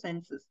attached to the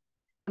senses.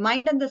 The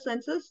mind and the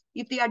senses,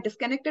 if they are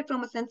disconnected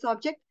from a sense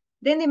object,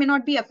 then they may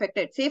not be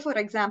affected. Say, for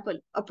example,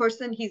 a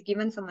person, he's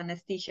given some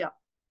anesthesia.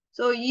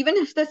 So even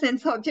if the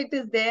sense object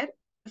is there,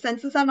 the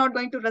senses are not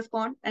going to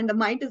respond, and the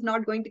mind is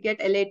not going to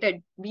get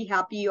elated, be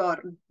happy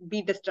or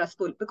be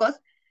distressful, because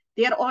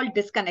they are all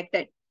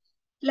disconnected.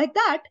 Like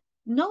that,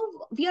 now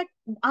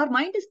our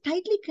mind is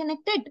tightly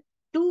connected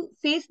to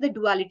face the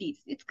dualities.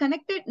 It's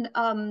connected.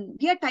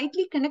 We are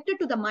tightly connected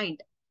to the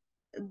mind.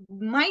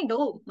 Mind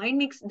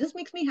makes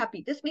me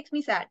happy. This makes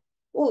me sad.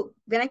 Oh,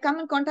 when I come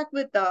in contact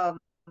with,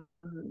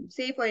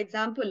 say for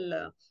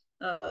example,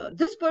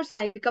 this person,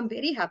 I become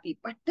very happy.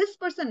 But this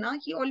person,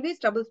 he always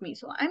troubles me.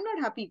 So I'm not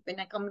happy when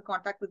I come in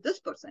contact with this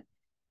person.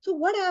 So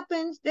what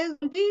happens? There's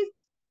always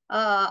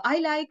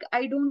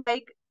I don't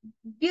like.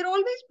 We are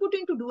always put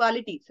into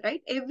dualities,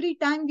 right? Every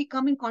time we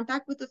come in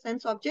contact with a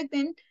sense object,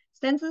 then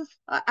senses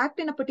act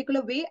in a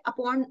particular way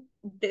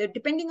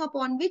depending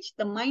upon which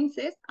the mind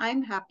says, I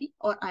am happy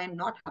or I am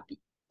not happy.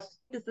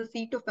 It is the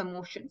seat of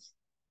emotions.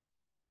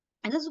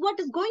 And this is what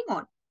is going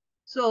on.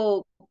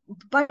 So,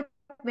 but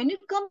when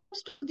it comes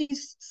to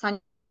these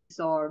sannyasis,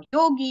 or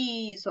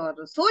yogis or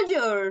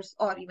soldiers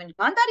or even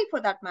Gandhari for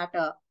that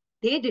matter,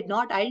 they did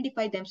not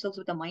identify themselves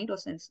with the mind or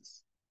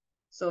senses.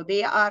 So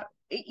they are,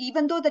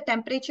 even though the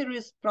temperature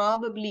is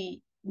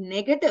probably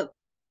negative,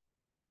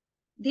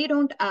 they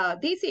don't,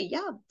 they say,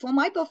 yeah, for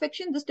my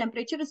perfection, this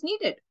temperature is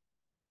needed.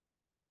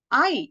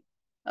 I'm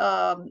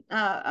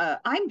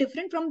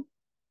different from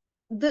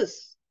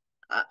this.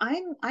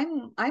 I'm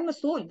a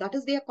soul. That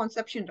is their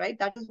conception, right?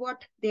 That is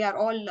what they are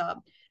all,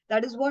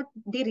 that is what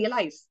they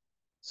realize.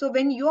 So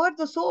when you are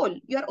the soul,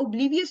 you are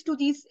oblivious to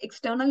these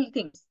external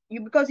things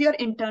because you are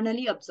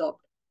internally absorbed.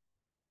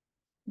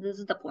 This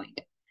is the point.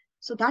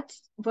 So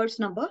that's verse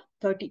number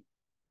 30.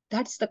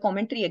 That's the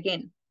commentary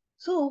again.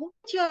 So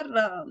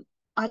your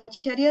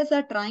acharyas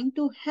are trying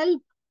to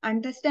help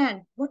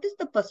understand what is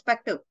the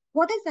perspective,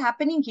 what is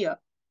happening here.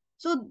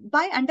 So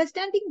by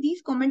understanding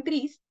these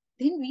commentaries,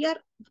 then we are,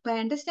 by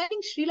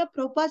understanding Srila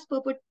Prabhupada's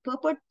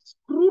purport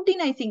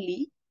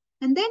scrutinizingly,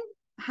 and then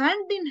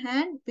hand in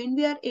hand, when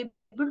we are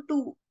able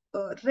to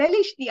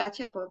relish the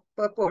acharya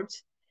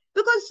purports,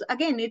 because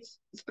again,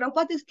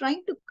 Prabhupada is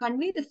trying to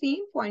convey the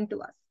same point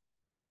to us,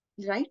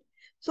 right?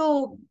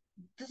 So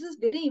this is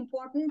very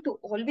important to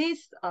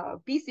always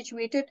be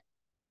situated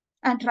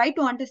and try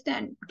to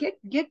understand,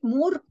 get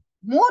more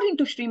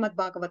into Srimad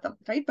Bhagavatam,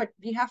 right? But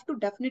we have to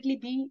definitely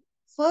be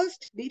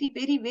first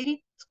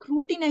very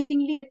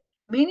scrutinizingly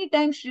many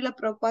times Srila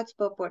Prabhupada's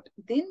purport,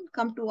 then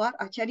come to our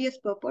Acharya's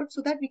purport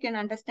so that we can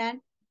understand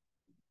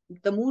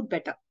the mood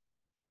better.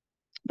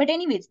 But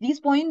anyways, these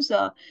points,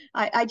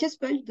 I just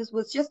felt this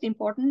was just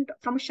important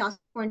from a Shastra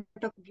point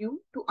of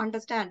view to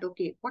understand,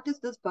 okay, what is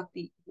this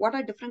bhakti? What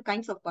are different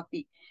kinds of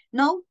bhakti?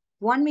 Now,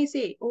 one may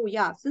say, oh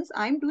yeah, since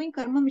I'm doing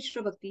karma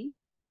mishra bhakti,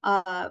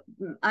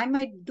 I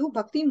might do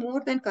bhakti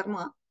more than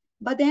karma,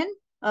 but then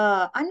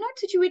I'm not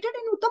situated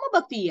in uttama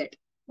bhakti yet.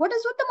 What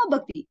is uttama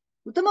bhakti?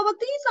 Uttama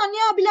bhakti is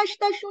anya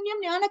abhilashita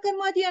shunyam jnana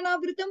karmadi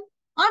anavritam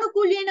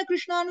anukulyena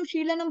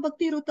krishnanushilanam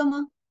bhakti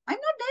ruttama. I'm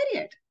not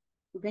there yet.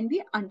 When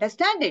we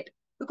understand it,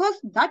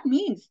 because that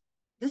means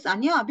this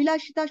anya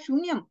abhilashita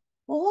shunyam,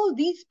 all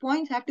these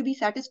points have to be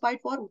satisfied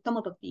for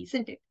uttama bhakti,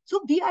 isn't it?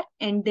 So we are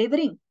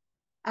endeavoring,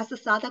 as a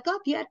sadhaka,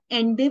 we are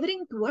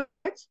endeavoring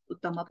towards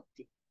uttama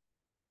bhakti.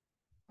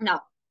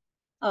 Now,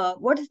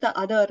 what is the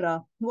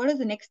other, what is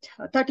the next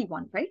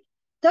 31, right?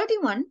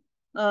 31,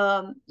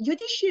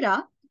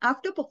 Yudhishthira,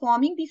 after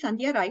performing the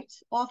Sandhya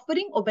rites,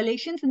 offering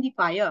oblations in the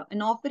fire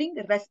and offering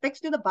respects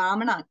to the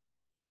Brahmanas,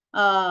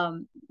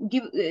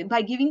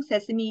 by giving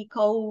sesame,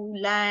 cow,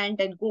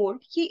 land, and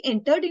gold, he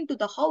entered into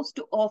the house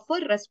to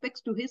offer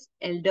respects to his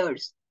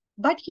elders.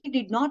 But he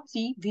did not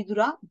see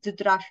Vidura,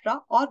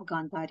 Dhritarashtra, or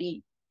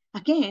Gandhari.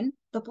 Again,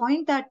 the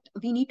point that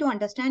we need to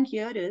understand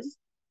here is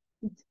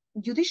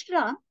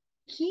Yudhishthira,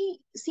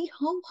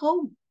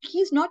 how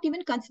he's not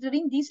even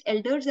considering these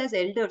elders as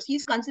elders.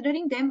 He's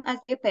considering them as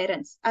their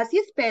parents, as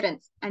his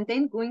parents, and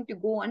then going to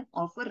go and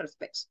offer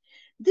respects.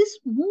 This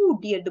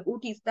mood, dear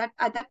devotees, that's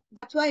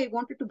why I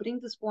wanted to bring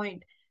this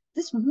point.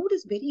 This mood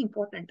is very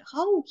important.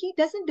 How he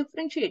doesn't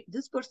differentiate.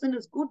 This person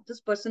is good,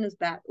 this person is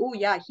bad. Oh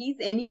yeah, he's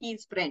enemy,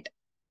 he's friend.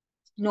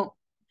 No,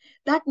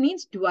 that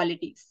means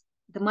dualities.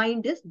 The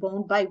mind is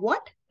bound by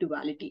what?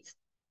 Dualities.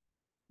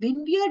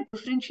 When we are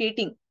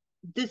differentiating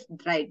this,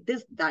 right,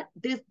 this, that,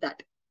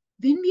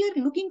 when we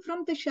are looking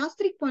from the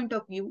Shastric point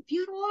of view, we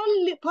are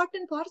all part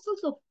and parcels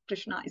of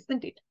Krishna,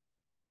 isn't it?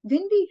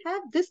 When we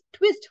have this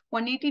twist,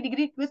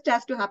 180-degree twist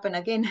has to happen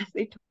again, as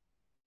I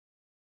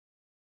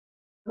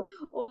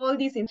all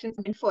these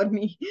instructions for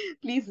me.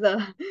 Please,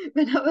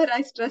 whenever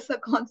I stress a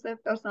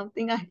concept or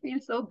something, I feel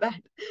so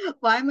bad.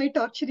 Why am I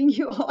torturing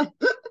you all?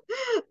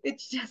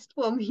 It's just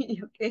for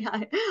me, okay?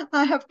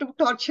 I have to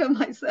torture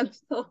myself.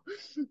 So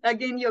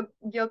again,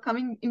 you're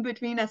coming in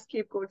between as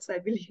scapegoats, I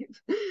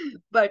believe.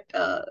 But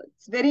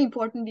it's very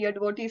important, dear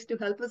devotees, to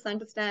help us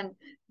understand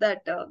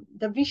that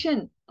the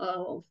vision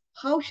of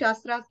how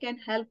Shastras can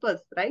help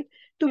us, right?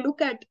 To look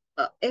at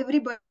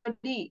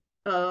everybody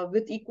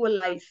with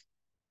equal eyes.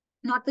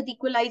 Not with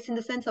equal eyes in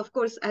the sense, of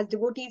course, as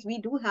devotees, we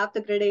do have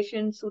the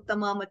gradations,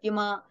 Uttama,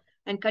 Madhyama,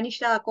 and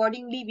Kanishta.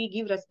 Accordingly, we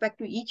give respect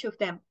to each of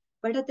them.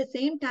 But at the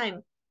same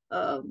time,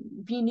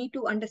 we need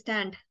to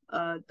understand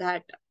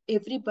that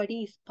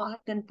everybody is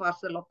part and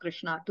parcel of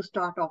Krishna to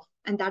start off.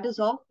 And that is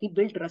how we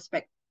build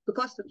respect.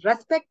 Because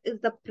respect is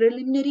the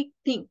preliminary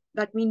thing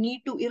that we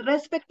need to,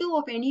 irrespective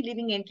of any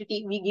living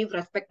entity, we give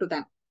respect to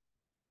them.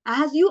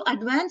 As you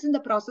advance in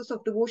the process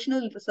of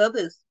devotional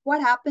service,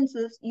 what happens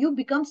is you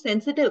become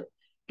sensitive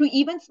to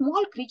even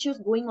small creatures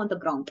going on the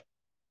ground.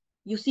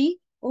 You see,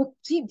 oh,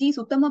 see, these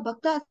Uttama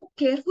Bhaktas,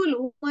 careful,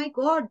 oh my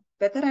God,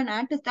 whether an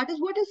ant is, that is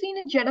what is seen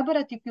in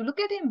Jadabharat. If you look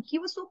at him, he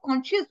was so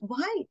conscious.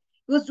 Why?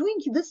 He was doing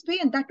this way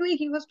and that way.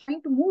 He was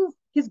trying to move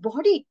his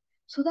body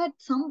so that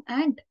some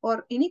ant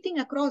or anything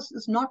across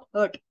is not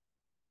hurt.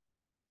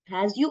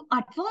 As you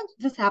advance,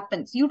 this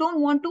happens. You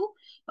don't want to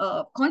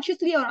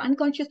consciously or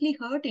unconsciously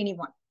hurt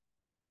anyone.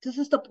 This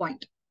is the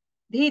point.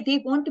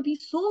 They want to be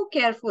so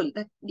careful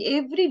that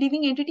every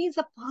living entity is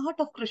a part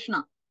of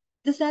Krishna.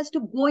 This has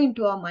to go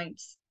into our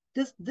minds.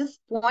 this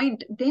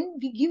point, then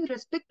we give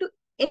respect to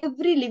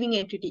every living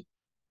entity.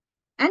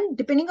 And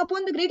depending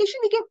upon the gradation,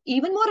 we give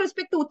even more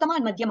respect to Uttama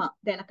and Madhyama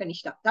than a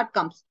Kanishta. That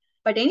comes.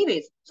 But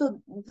anyways, so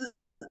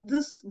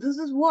this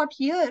is what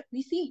here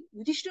we see.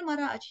 Yudhishthira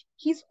Maharaj,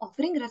 he's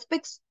offering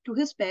respects to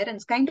his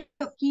parents. Kind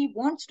of, he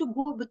wants to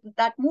go with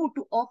that mood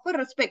to offer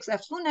respects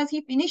as soon as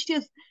he finished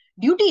his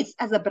duties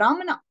as a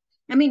Brahmana.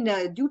 I mean,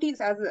 duties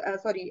as,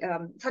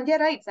 Sandhya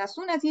rites. As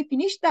soon as he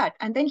finished that,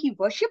 and then he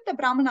worshipped the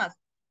Brahmanas,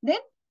 then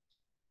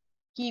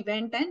he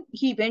went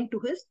to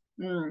his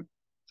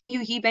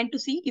he went to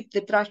see if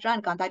Dhritarashtra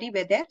and Gandhari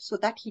were there so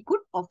that he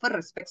could offer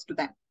respects to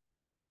them.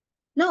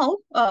 Now,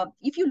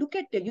 if you look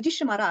at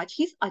Yudhishthira Maharaj,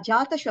 he's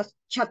Ajata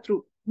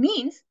Shatru,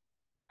 means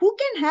who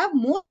can have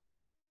more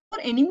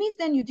enemies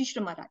than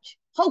Yudhishthira Maharaj?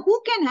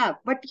 Who can have?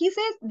 But he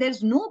says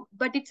there's no,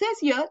 but it says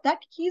here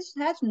that he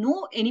has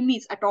no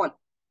enemies at all.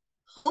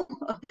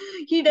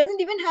 He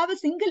doesn't even have a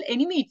single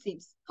enemy, it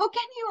seems. How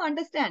can you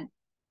understand?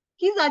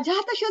 He's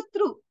Ajata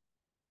Shatru.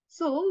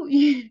 So,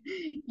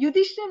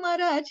 Yudhishthira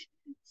Maharaj,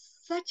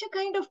 such a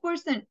kind of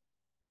person.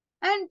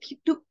 And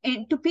to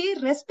pay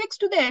respects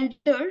to the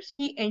elders,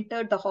 he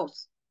entered the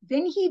house.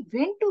 When he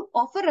went to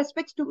offer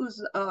respects to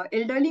his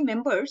elderly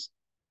members,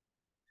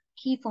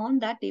 he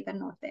found that they were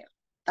not there.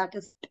 That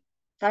is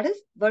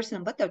verse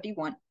number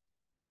 31.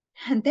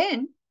 And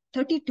then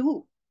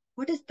 32.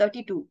 What is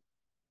 32?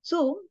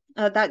 So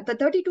that the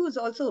 32 is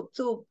also,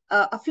 so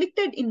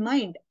afflicted in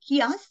mind,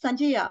 he asked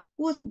Sanjaya,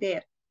 who was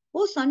there,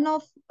 "O son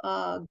of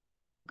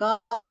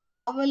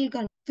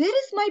Gavalgan, where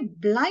is my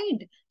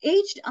blind,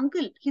 aged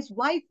uncle, his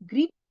wife,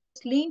 grieved,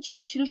 slain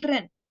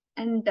children,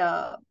 and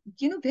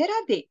where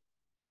are they?"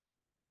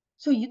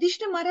 So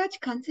Yudhishthira Maharaj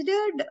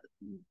considered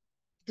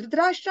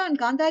Dhritarashtra and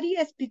Gandhari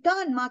as Pita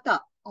and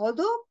Mata,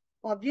 although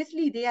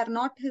obviously they are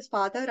not his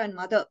father and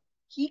mother.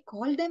 He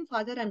called them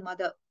father and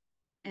mother,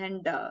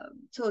 and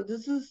so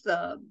this is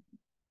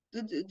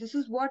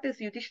what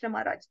is Yudhishthira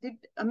Maharaj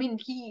did. I mean,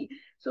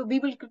 so we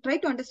will try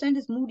to understand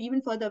his mood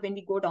even further when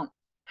we go down.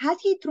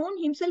 Has he thrown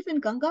himself in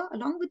Ganga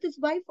along with his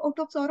wife out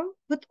of sorrow,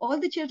 with all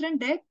the children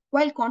dead,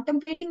 while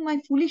contemplating my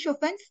foolish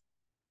offense?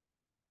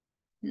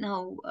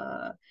 Now,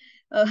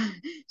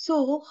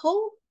 so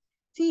how,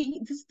 see,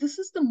 this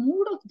is the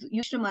mood of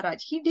Yudhishthira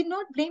Maharaj. He did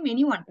not blame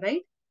anyone,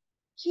 right?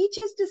 He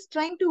just is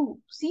trying to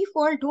see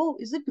fault. Oh,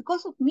 is it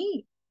because of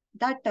me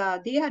that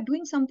they are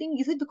doing something?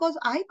 Is it because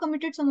I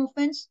committed some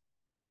offense?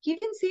 He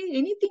didn't say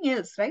anything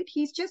else, right?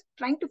 He's just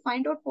trying to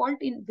find out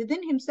fault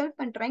within himself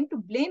and trying to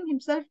blame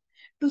himself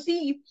to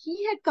see if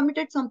he had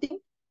committed something,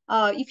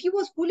 if he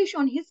was foolish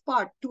on his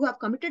part to have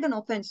committed an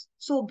offense,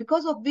 so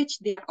because of which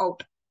they are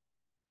out.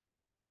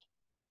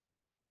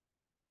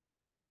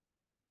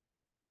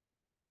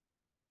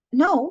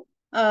 Now,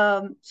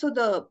 so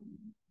the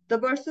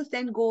verses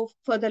then go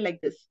further like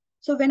this.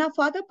 So when our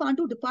father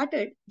Pandu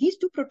departed, these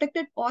two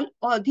protected all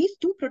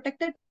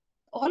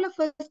of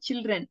us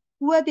children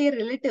who are their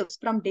relatives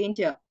from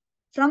danger,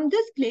 from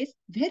this place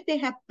where they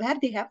have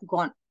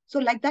gone. So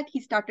like that,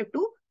 he started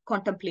to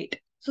contemplate.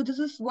 So this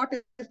is what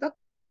is the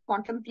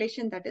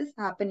contemplation that is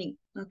happening.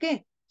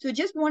 Okay. So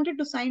just wanted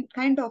to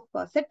kind of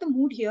set the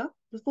mood here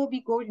before we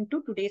go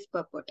into today's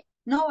purport.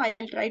 Now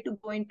I'll try to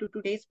go into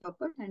today's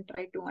purport and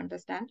try to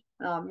understand,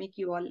 make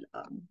you all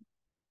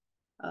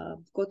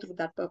go through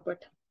that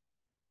purport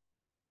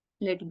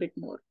a little bit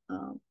more.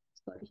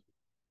 Sorry,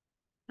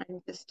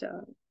 I'm just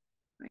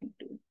trying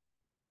to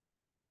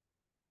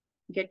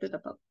get to the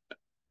purport.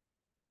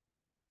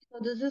 So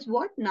this is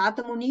what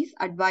Natha Muni's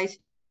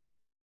advised.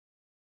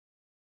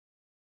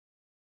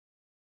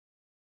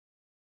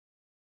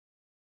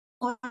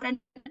 Or an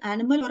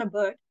animal or a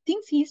bird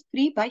thinks he is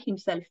free by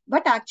himself,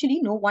 but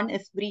actually no one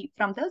is free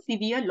from the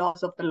severe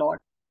laws of the Lord.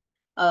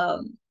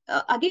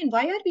 Again,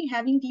 why are we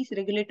having these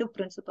regulative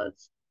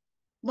principles?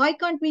 Why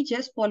can't we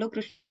just follow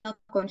Krishna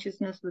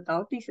consciousness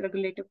without these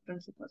regulative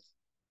principles?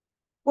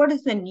 What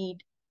is the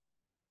need?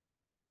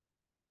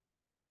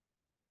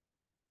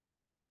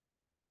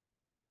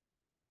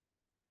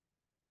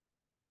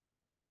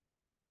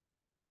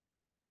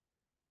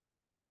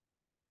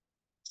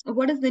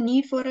 What is the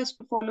need for us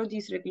to follow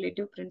these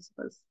regulative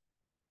principles?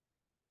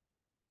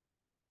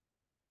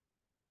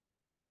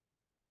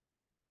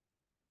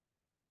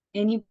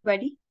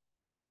 Anybody?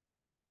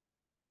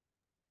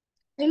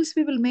 Else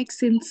we will make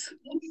sins.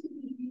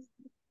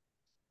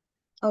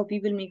 Oh, we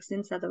will make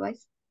sins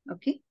otherwise.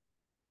 Okay.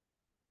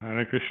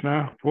 Hare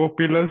Krishna, 4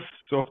 pillars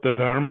of the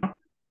Dharma.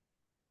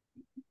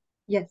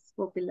 Yes,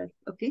 4 pillars.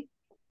 Okay.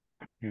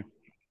 Yeah.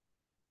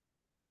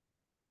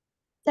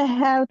 To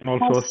help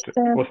Also us to,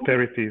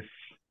 austerities.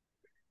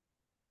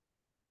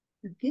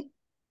 Okay.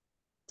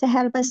 to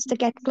help us to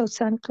get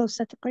closer and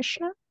closer to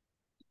Krishna.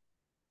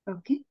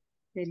 Okay.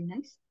 Very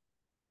nice.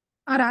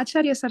 Our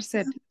acharyas are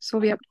said, so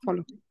we have to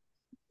follow.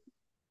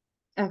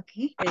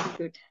 Okay. Very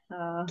good.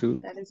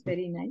 That is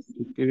very nice.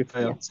 To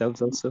purify Yeah.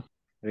 ourselves also.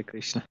 Hare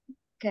Krishna.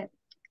 Correct.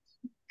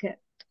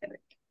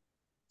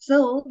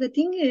 So the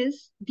thing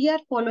is, we are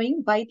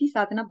following Vaidhi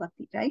Sadhana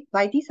Bhakti, right?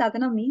 Vaidhi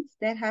Sadhana means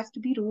there has to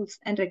be rules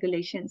and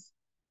regulations.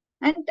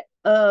 And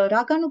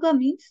Raganuga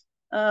means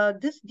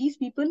these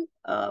people,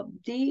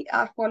 they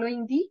are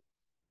following the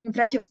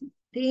Vrajam.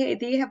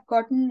 They have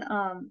gotten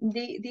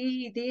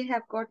they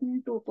have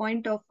gotten to a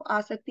point of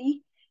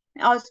asakti,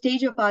 or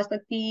stage of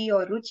asakti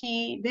or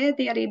ruchi, where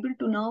they are able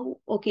to now,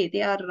 okay,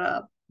 they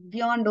are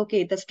beyond,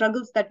 okay, the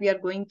struggles that we are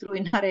going through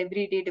in our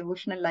everyday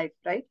devotional life,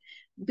 right?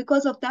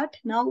 Because of that,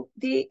 now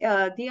they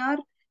are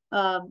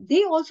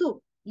they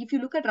also, if you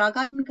look at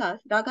Raganuga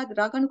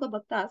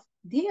Bhaktas,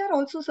 they are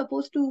also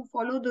supposed to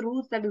follow the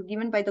rules that is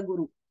given by the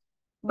Guru.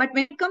 But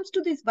when it comes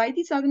to these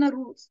Vaidhi Sadhana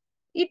rules,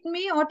 it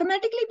may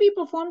automatically be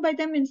performed by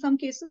them in some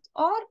cases,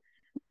 or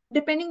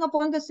depending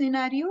upon the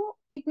scenario,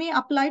 it may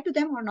apply to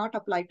them or not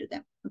apply to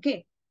them.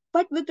 Okay.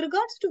 But with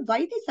regards to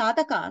Vaidhi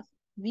Sadhakas,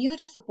 we are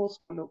supposed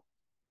to follow.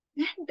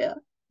 And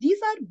these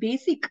are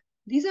basic.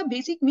 These are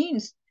basic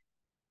means.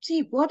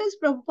 See, what does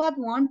Prabhupada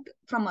want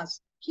from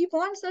us? He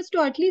wants us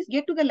to at least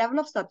get to the level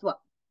of sattva,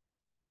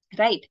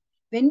 right?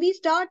 When we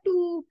start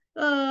to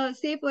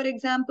say, for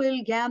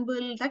example,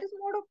 gamble, that is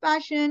mode of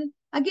passion.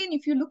 Again,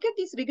 if you look at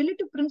these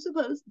regulative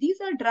principles,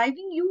 these are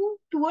driving you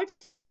towards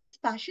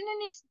passion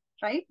and ignorance,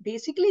 right?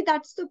 Basically,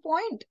 that's the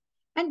point.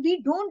 And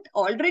we don't,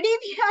 already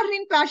we are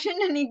in passion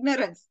and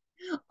ignorance.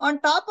 On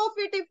top of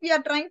it, if we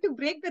are trying to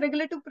break the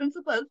regulative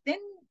principles, then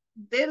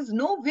there's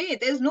no way,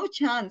 there's no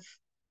chance.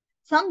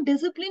 Some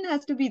discipline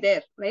has to be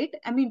there, right?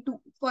 I mean,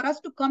 for us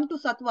to come to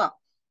sattva,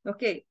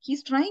 okay,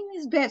 he's trying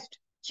his best.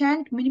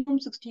 Chant minimum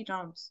 60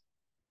 rounds.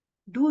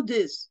 Do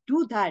this,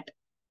 do that.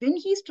 When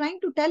he's trying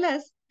to tell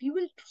us, we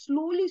will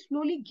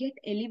slowly get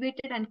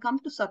elevated and come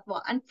to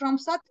sattva. And from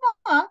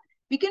sattva,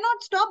 we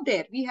cannot stop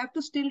there. We have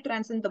to still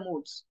transcend the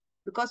modes,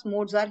 because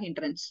modes are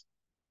hindrance.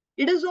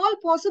 It is all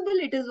possible.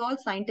 It is all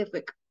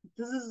scientific.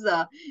 This is,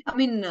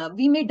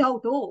 we may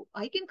doubt, oh,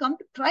 I can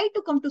try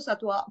to come to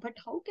sattva, but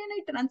how can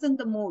I transcend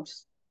the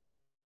modes?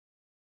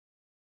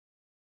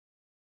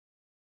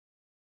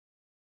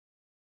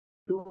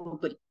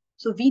 Doable.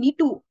 So we need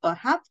to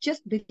have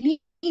just belief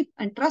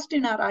and trust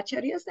in our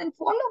acharyas and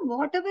follow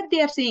whatever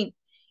they are saying.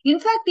 In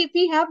fact, if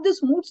we have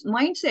this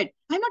mindset,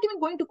 I'm not even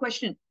going to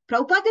question.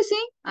 Prabhupada is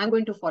saying, I'm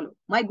going to follow.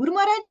 My Guru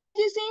Maharaj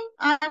is saying,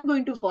 I'm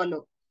going to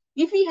follow.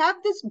 If we have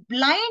this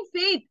blind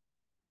faith,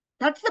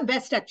 that's the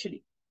best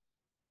actually.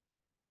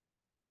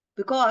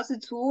 Because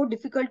it's so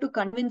difficult to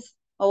convince,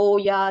 oh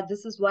yeah,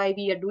 this is why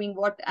we are doing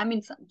what. I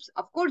mean,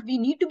 of course, we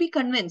need to be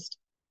convinced,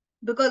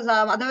 because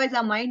otherwise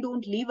our mind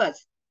won't leave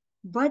us.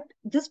 But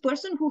this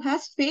person who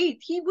has faith,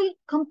 he will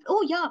come,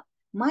 oh yeah,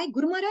 my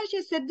Guru Maharaj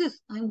has said this,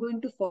 I'm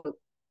going to follow.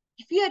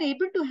 If we are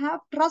able to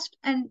have trust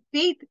and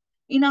faith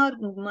in our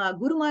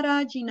Guru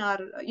Maharaj, in our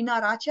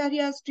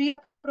Acharyas, Sri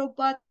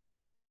Prabhupada,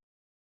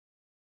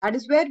 that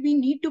is where we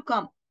need to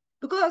come.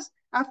 Because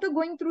after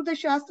going through the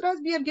Shastras,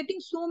 we are getting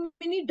so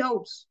many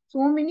doubts, so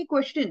many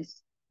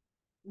questions.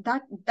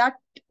 That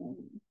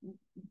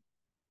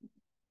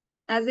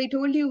as I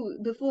told you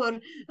before,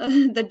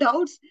 the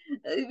doubts,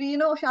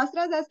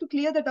 Shastras has to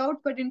clear the doubts,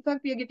 but in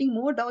fact, we are getting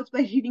more doubts by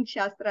reading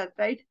Shastras,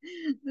 right?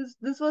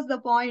 This was the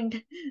point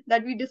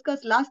that we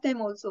discussed last time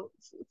also.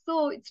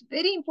 So it's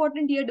very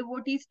important here,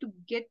 devotees, to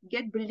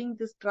get building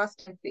this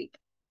trust and faith.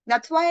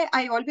 That's why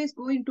I always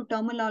go into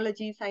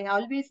terminologies. I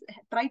always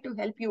try to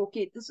help you.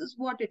 Okay, this is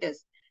what it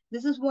is.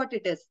 This is what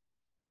it is.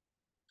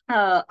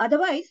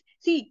 Otherwise,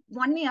 see,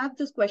 one may ask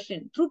this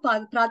question. Through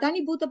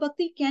Pradhani Bhuta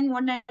Bhakti, can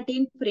one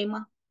attain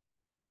prema?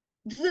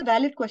 This is a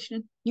valid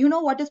question. You know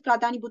what is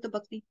Pradhani Bhuta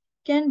Bhakti?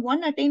 Can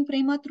one attain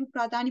prema through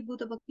Pradhani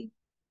Bhuta Bhakti?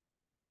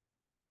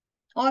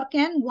 Or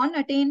can one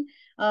attain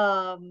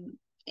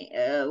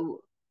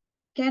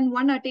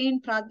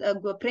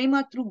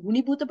prema through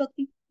Guni Bhuta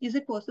Bhakti? Is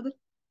it possible?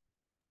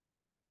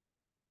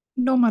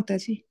 No,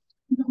 Mataji.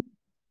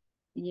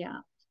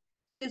 Yeah.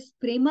 This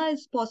prema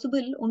is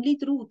possible only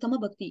through Uttama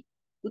Bhakti.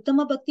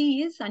 Uttama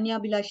Bhakti is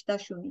Anyabhilashita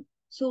Shuni.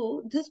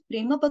 So this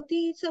prema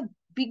Bhakti is the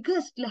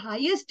biggest, the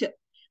highest,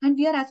 and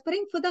we are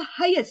aspiring for the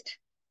highest.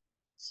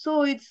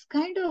 So it's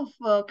kind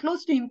of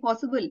close to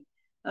impossible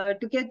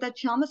to get that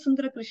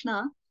Shyamasundara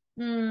Krishna.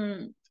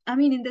 I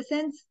mean, in the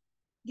sense,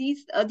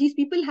 these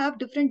people have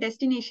different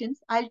destinations.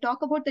 I'll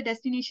talk about the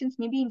destinations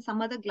maybe in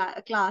some other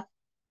class.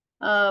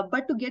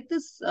 But to get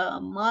this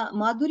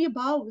Madhurya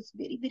Bhav is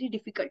very, very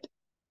difficult.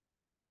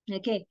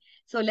 Okay,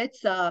 so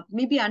let's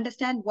maybe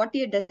understand what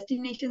your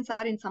destinations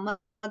are in some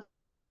other,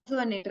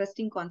 an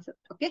interesting concept.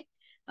 Okay,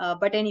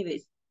 but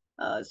anyways,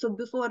 so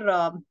before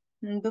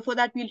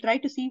that, we'll try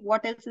to see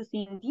what else is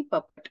in the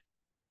purport.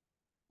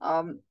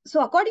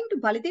 So according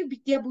to Baladev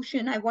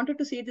Vidyabhushan, I wanted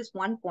to say this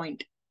one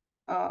point.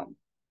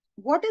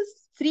 What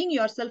is freeing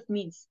yourself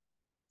means?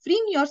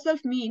 Freeing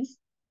yourself means,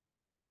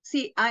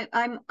 see,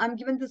 I'm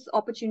given this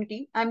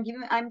opportunity.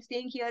 I'm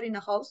staying here in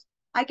a house.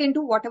 I can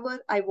do whatever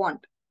I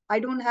want. I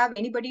don't have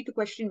anybody to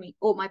question me.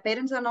 Oh, my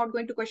parents are not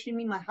going to question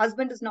me. My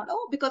husband is not.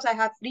 Oh, because I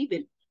have free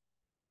will,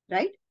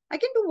 right? I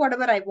can do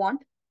whatever I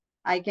want.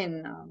 I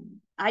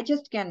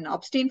just can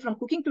abstain from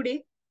cooking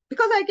today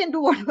because I can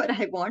do whatever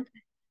I want.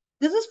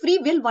 This is free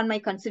will, one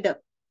might consider.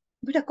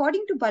 But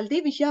according to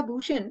Baldev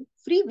Vidyabhushan,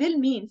 free will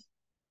means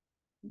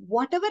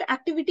whatever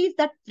activities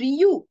that free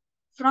you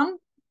from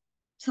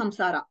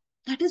samsara,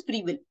 that is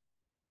free will.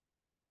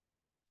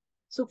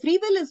 So free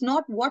will is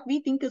not what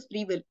we think is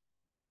free will,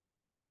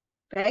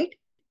 right?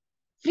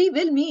 Free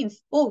will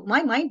means, oh,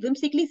 my mind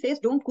whimsically says,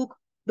 don't cook,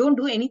 don't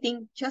do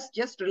anything,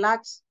 just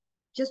relax,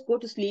 just go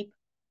to sleep.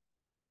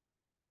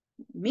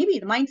 Maybe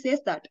the mind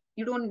says that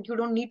you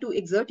don't need to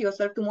exert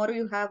yourself. Tomorrow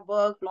you have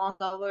work, long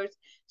hours.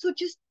 So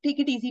just take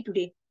it easy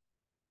today.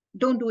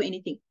 Don't do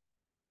anything.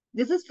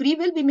 This is free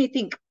will, we may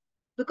think,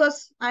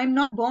 because I'm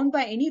not bound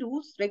by any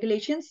rules,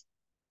 regulations.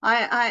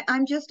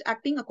 I'm just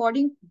acting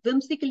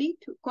whimsically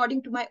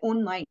according to my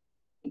own mind.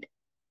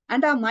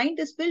 And our mind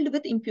is filled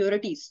with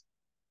impurities.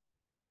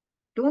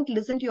 Don't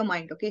listen to your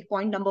mind, okay?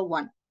 Point number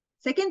one.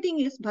 Second thing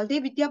is,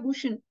 Baldev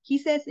Vidyabhushan, he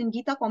says in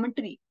Gita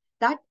commentary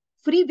that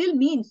free will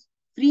means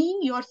freeing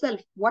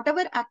yourself.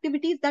 Whatever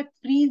activities that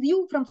frees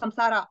you from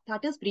samsara,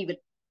 that is free will.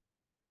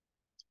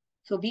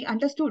 So we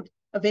understood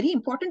a very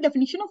important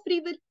definition of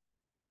free will.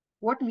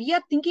 What we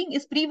are thinking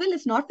is free will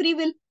is not free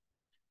will,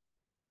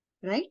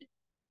 right?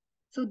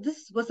 So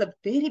this was a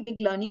very big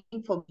learning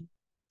for me.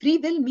 Free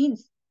will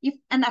means if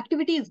an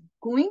activity is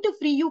going to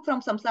free you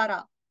from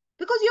samsara,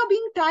 because you're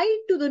being tied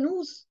to the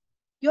noose,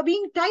 you're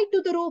being tied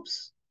to the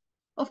ropes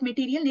of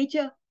material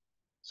nature.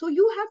 So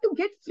you have to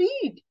get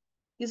freed,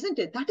 isn't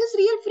it? That is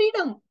real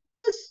freedom.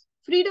 This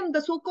freedom,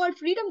 the so-called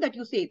freedom that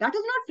you say, that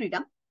is not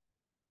freedom.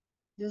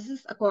 This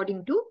is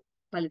according to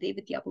Baladev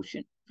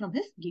Vidyabhushan from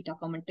his Gita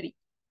commentary.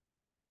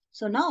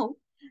 So now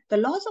the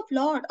laws of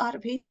Lord are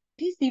very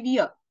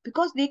severe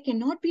because they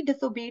cannot be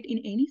disobeyed in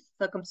any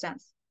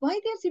circumstance. Why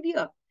they are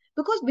severe?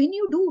 Because when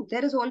you do,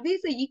 there is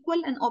always an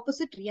equal and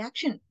opposite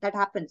reaction that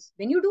happens.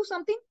 When you do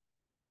something,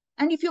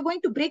 and if you're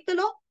going to break the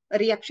law, a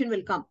reaction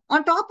will come.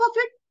 On top of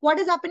it, what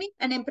is happening?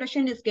 An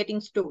impression is getting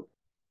stored.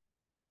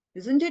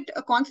 Isn't it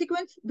a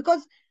consequence?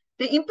 Because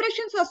the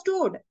impressions are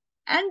stored.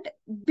 And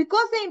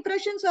because the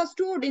impressions are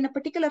stored in a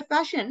particular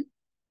fashion,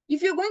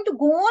 if you're going to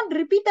go on,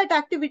 repeat that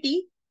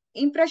activity,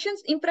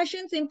 impressions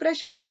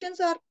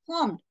are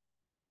formed.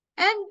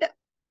 And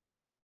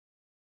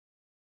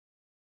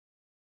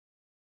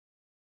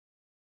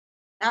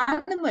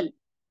animal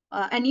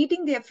and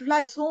eating their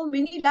flesh so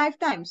many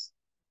lifetimes,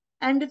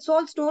 and it's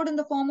all stored in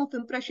the form of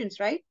impressions,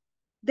 right?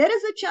 There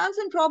is a chance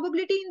and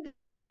probability in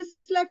this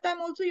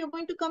lifetime also you're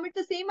going to commit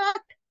the same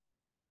act.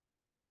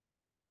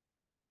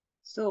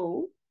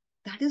 So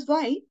that is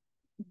why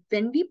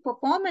when we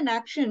perform an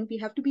action, we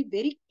have to be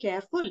very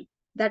careful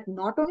that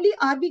not only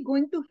are we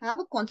going to have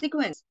a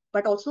consequence,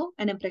 but also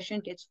an impression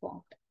gets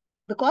formed.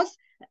 Because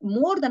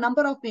more the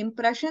number of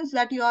impressions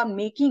that you are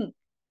making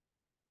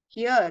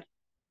here,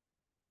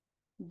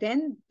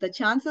 then the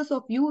chances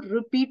of you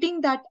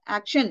repeating that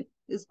action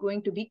is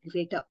going to be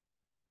greater.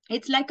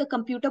 It's like a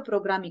computer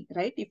programming,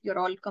 right? If you're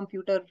all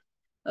computer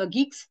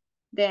geeks,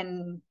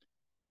 then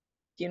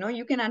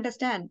you can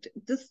understand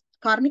this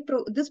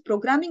this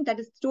programming that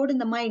is stored in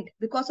the mind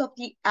because of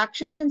the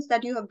actions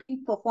that you have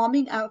been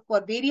performing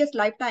for various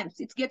lifetimes.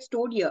 It gets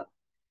stored here,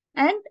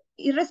 and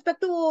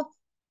irrespective of,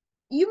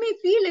 you may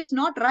feel it's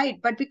not right,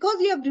 but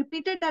because you have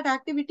repeated that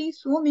activity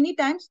so many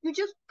times, you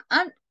just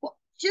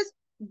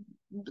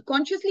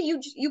consciously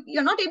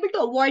you're not able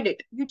to avoid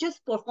it. You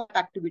just perform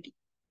activity.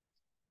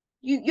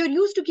 You're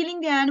used to killing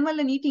the animal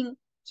and eating,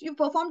 so you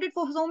performed it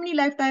for so many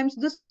lifetimes.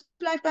 This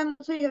lifetime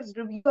also you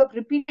have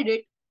repeated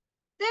it.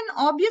 Then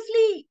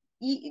obviously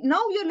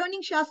now you're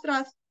learning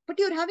shastras, but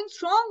you're having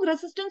strong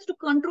resistance to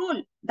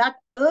control that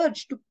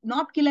urge to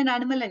not kill an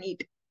animal and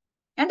eat.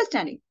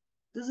 Understanding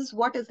this is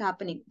what is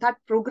happening. That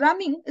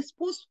programming is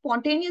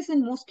spontaneous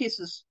in most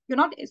cases. You're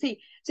not say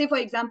for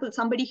example,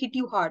 somebody hit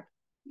you hard,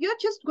 you're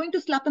just going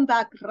to slap him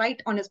back right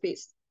on his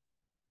face.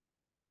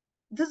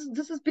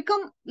 This has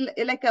become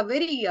like a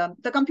very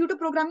the computer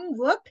programming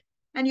worked,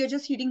 and you're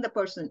just hitting the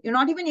person. You're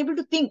not even able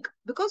to think,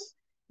 because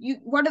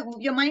what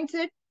your mind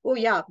said, oh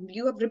yeah,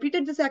 you have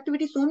repeated this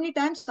activity so many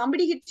times,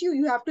 somebody hits you,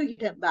 you have to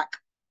hit him back.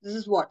 This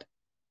is what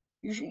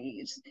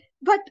usually.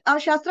 But our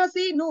shastras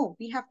say no,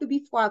 we have to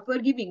be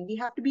forgiving, we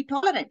have to be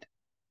tolerant,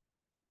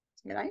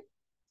 right?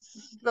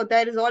 So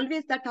there is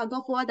always that tug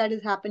of war that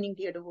is happening,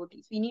 dear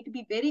devotees. We need to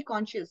be very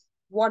conscious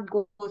what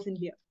goes in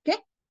here. Okay.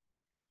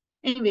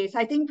 Anyways,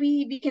 I think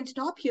we can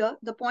stop here.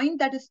 The point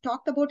that is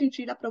talked about in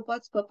Srila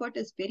Prabhupada's purport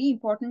is very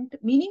important,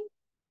 meaning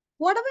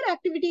whatever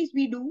activities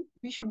we do,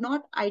 we should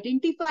not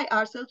identify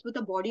ourselves with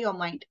a body or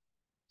mind.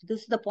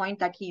 This is the point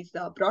that he's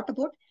brought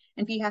about,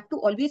 and we have to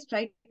always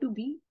try to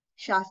be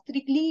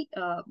shastrically,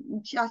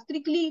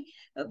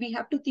 we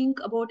have to think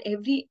about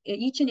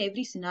each and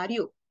every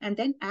scenario and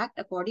then act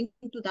according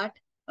to that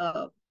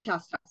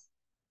shastras.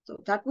 So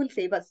that will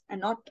save us,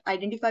 and not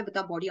identify with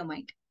our body or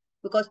mind,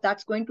 because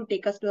that's going to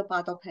take us to the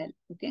path of hell.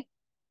 Okay,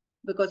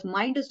 because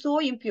mind is so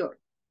impure.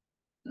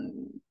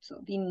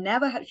 So we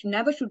never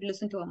should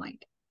listen to our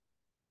mind.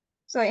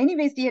 So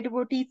anyways, dear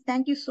devotees,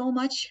 thank you so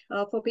much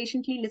for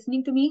patiently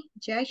listening to me.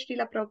 Jai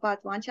Srila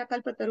Prabhupada. Vancha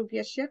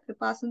kalpatarubhyasya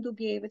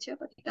kripasindubhyev cha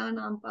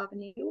patitanam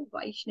pavanebhyo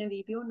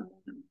vaishnavebhyo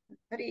namo namaha.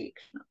 Hare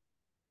Krishna.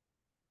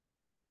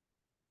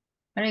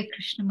 Hare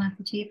Krishna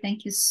Mataji,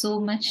 thank you so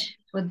much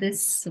for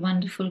this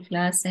wonderful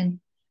class and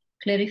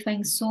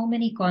clarifying so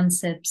many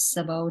concepts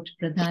about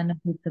Pradhana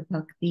Bhuta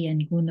Bhakti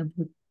and Guna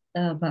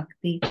Bhuta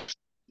Bhakti,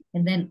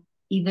 and then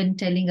even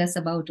telling us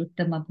about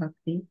Uttama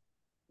Bhakti.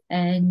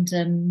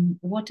 And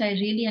what I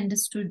really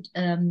understood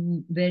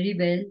very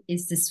well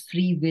is this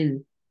free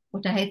will.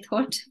 What I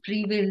thought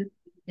free will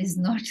is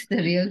not the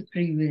real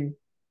free will.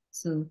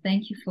 So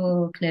thank you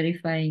for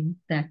clarifying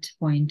that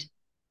point,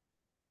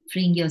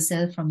 freeing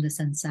yourself from the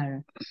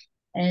samsara.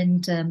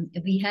 And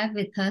we have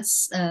with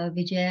us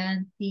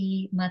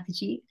Vijayanti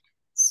Mataji,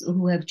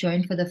 who have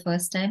joined for the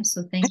first time.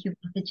 So thank you,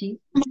 Mataji,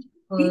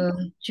 for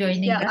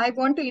joining Yeah, us. I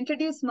want to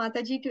introduce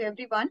Mataji to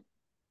everyone.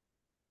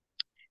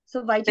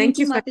 So Thank Vaijayanti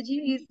you for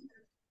Mataji is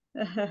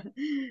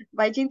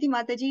Vaijayanti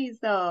Mataji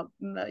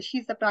is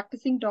she's a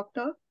practicing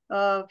doctor.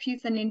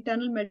 She's an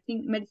internal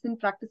medicine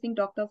practicing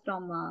doctor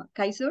from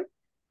Kaiser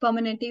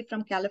Permanente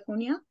from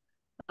California.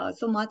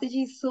 So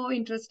Mataji is so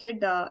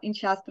interested in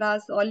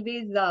Shastras,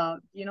 always,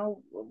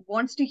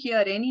 wants to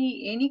hear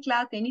any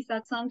class, any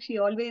satsang. She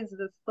always is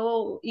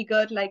so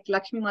eager, like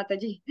Lakshmi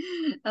Mataji.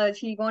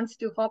 She wants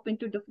to hop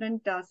into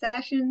different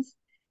sessions.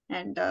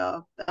 And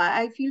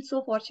I feel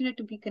so fortunate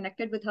to be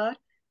connected with her.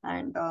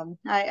 And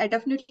I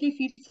definitely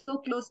feel so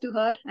close to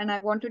her. And I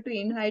wanted to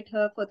invite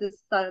her for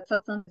this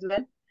satsang as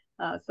well.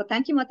 So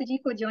thank you,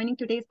 Mataji, for joining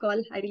today's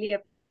call. I really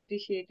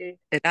appreciate it.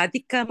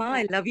 Radhika ma,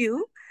 I love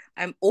you.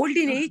 I'm old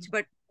in age,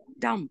 but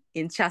dumb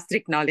in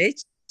Shastric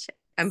knowledge.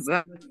 I'm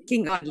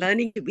working on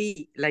learning to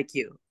be like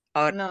you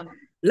or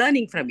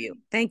learning from you.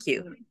 Thank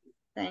you.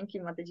 Thank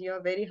you, Mataji. You're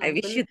very I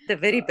humble. wish you the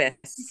very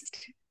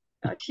best.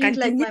 She's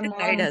like Continue my to mom.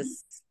 guide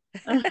us.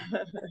 Thank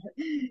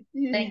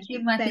you, Thank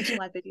Mataji. you,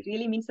 Mataji.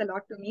 Really means a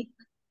lot to me.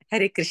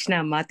 Hare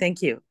Krishna ma,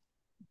 thank you.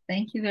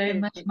 Thank you very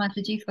much,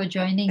 Mataji, for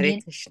joining Hare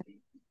in. Krishna.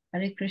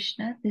 Hare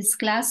Krishna. This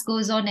class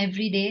goes on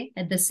every day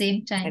at the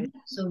same time,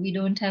 so we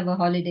don't have a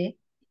holiday.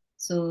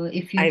 So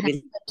if you I have will.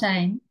 the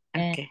time,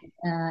 Okay.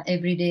 and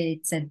every day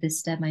it's at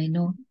this time, I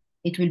know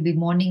it will be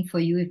morning for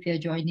you if you're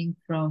joining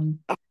from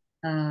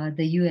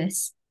the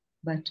US.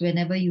 But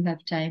whenever you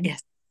have time,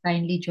 Yes.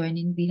 kindly join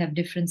in. We have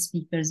different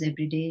speakers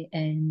every day,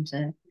 and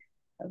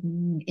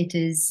it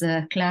is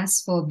a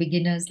class for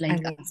beginners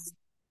like us.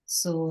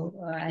 So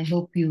I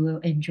hope you will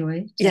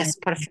enjoy it. Yes,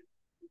 perfect.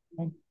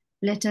 And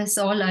let us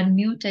all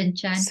unmute and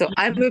chant. So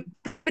I'm a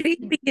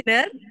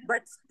pre-beginner,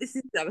 but this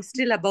is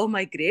still above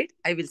my grade.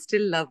 I will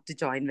still love to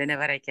join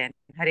whenever I can.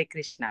 Hare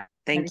Krishna.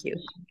 Thank you.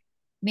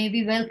 May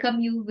we welcome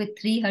you with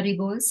 3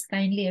 Haribols.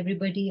 Kindly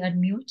everybody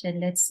unmute and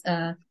let's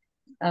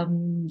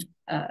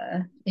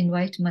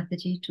invite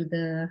Mataji to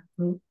the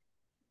group.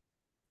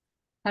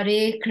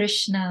 Hare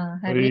Krishna,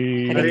 Hare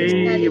Hare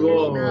Krishna. Hare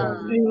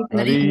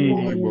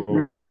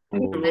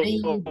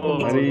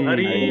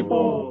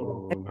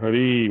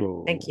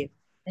Thank you.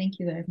 Thank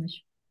you very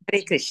much.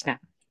 Hare Krishna.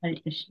 Hare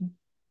Krishna.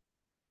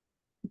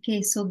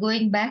 Okay, so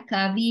going back,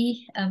 are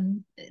we,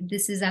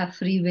 this is our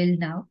free will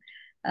now.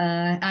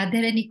 Are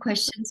there any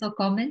questions or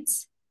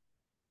comments?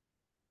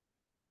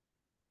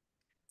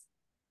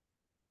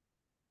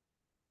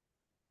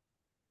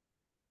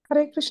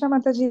 Hare Krishna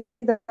Mataji,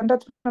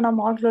 Dandavat Pranam,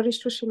 all glories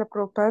to Srila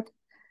Prabhupada.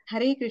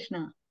 Hare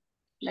Krishna,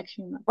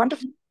 Lakshmi.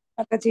 Wonderful,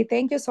 Mataji.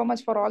 Thank you so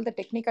much for all the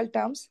technical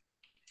terms.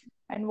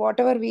 And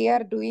whatever we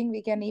are doing,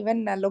 we can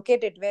even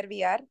locate it where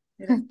we are.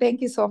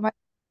 Thank you so much.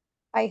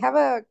 I have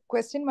a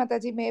question,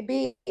 Mataji.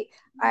 Maybe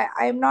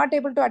I am not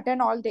able to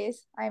attend all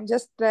days. I am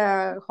just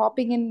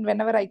hopping in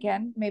whenever I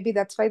can. Maybe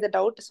that's why the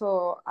doubt.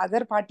 So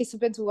other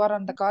participants who are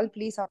on the call,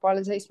 please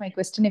apologize my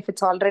question if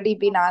it's already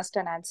been asked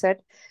and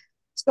answered.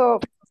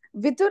 So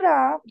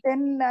Vidura,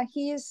 then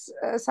he is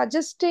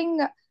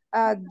suggesting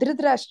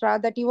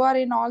Dhritarashtra that you are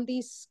in all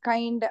these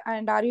kind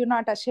and are you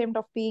not ashamed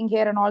of being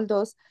here and all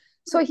those.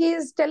 So he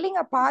is telling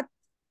a path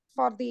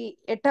for the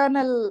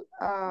eternal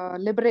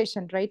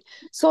liberation, right?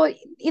 So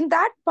in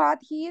that path,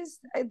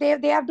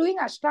 they are doing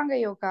Ashtanga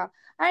Yoga,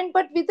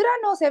 but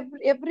Vidura knows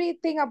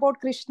everything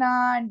about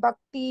Krishna and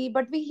Bhakti,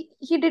 but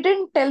he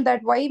didn't tell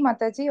that. Why,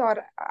 Mataji?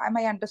 Or am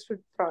I understood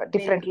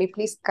differently?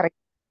 Please correct.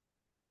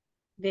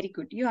 Very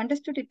good. You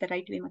understood it the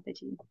right way,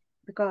 Mataji.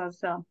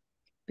 Because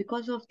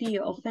of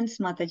the offense,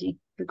 Mataji,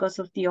 because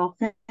of the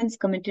offense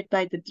committed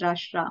by the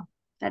Dhritarashtra,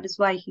 that is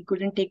why he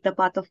couldn't take the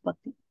path of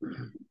Bhakti.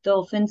 The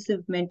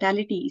offensive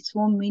mentality,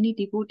 so many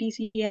devotees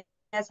he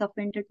has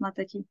offended,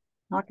 Mataji,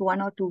 not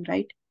one or two,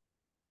 right?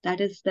 That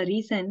is the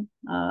reason,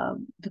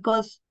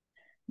 because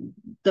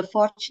the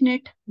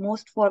fortunate, more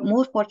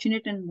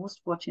fortunate and most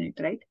fortunate,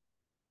 right?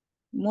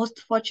 Most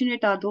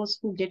fortunate are those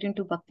who get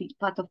into Bhakti,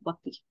 path of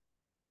Bhakti.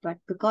 But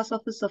because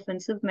of his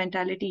offensive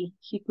mentality,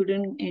 he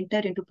couldn't enter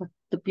into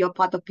the pure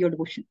path of pure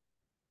devotion.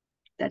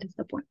 That is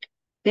the point.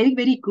 Very,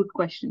 very good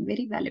question.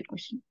 Very valid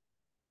question.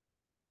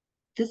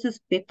 This is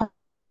paper.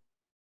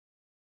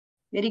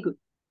 Very good.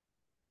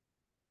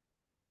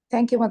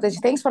 Thank you, Mataji.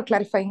 Thanks for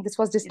clarifying. This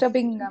was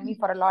disturbing me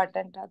for a lot.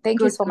 And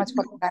thank you so much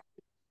for that.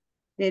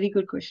 Very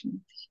good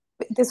question.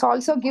 This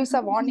also gives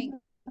a warning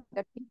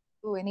that we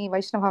do any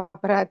Vaishnava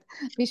aparat.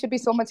 We should be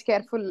so much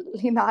careful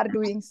in our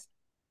doings.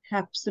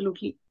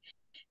 Absolutely.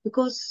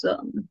 Because,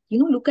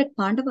 look at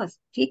Pandavas.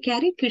 They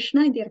carried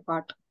Krishna in their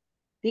heart.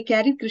 They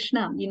carried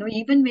Krishna.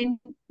 Even when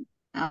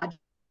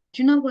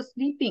Arjuna was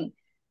sleeping,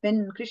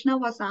 when Krishna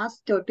was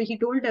asked, he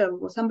told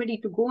somebody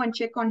to go and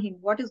check on him,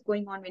 what is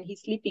going on when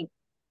he's sleeping.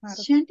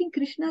 He's chanting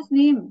Krishna's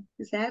name.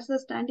 His hairs are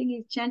standing,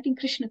 he's chanting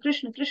Krishna,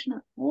 Krishna,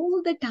 Krishna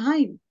all the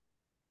time.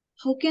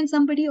 How can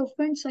somebody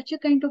offend such a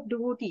kind of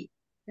devotee?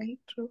 Right?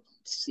 True.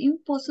 It's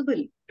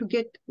impossible to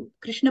get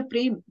Krishna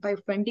prem by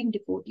offending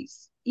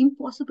devotees.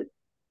 Impossible.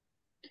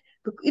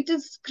 It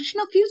is,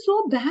 Krishna feels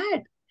so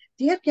bad.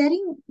 They are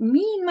carrying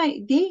me in my,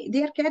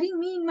 they are carrying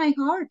me in my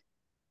heart.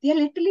 They are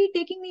literally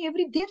taking me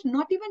they're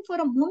not even for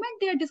a moment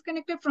they are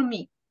disconnected from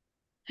me.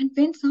 And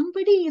when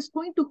somebody is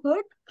going to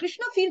hurt,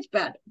 Krishna feels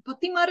bad.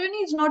 Bhakti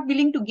Marani is not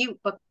willing to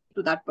give bhakti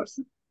to that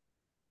person.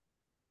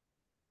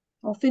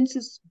 Offense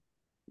is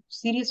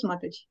serious,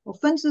 Mataji.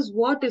 Offense is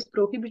what is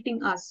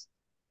prohibiting us.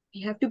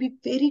 We have to be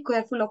very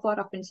careful of our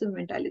offensive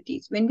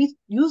mentalities. When we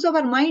use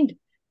our mind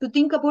to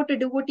think about a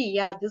devotee,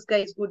 yeah, this guy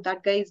is good,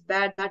 that guy is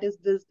bad, that is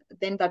this,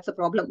 then that's a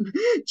problem.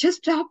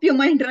 Just drop your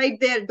mind right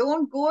there.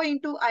 Don't go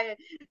into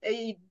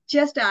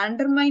just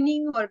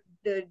undermining or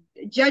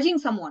judging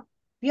someone.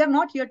 We are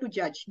not here to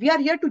judge. We are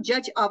here to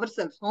judge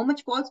ourselves. How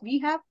much faults we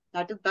have,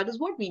 that is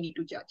what we need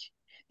to judge.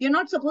 We are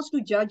not supposed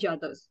to judge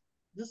others.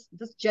 This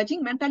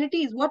judging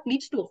mentality is what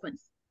leads to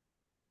offense.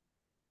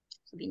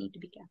 So we need to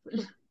be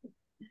careful.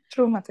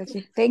 True,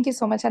 Mataji. Thank you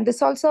so much. And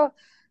this also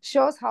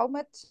shows how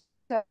much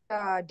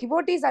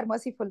devotees are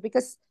merciful,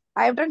 because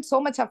I have done so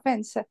much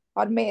offense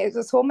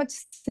or so much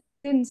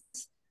sins,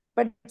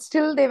 but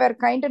still they were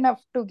kind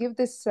enough to give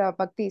this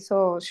bhakti.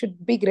 So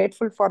should be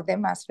grateful for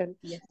them as well.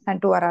 Yes.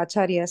 And to our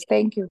acharyas.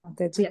 Thank you,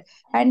 Mataji. Yes.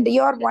 And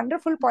your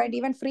wonderful point,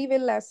 even free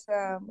will, as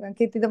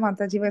Kirtida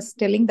Mataji was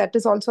telling, that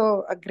is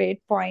also a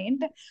great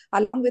point,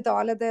 along with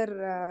all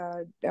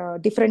other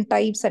different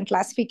types and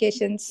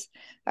classifications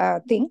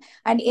thing.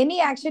 And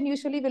any action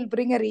usually will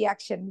bring a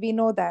reaction. We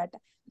know that.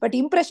 But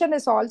impression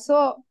is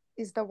also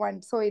the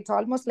one. So it's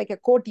almost like a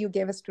quote you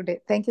gave us today.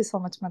 Thank you so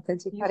much,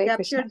 Mataji. You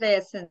captured the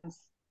essence.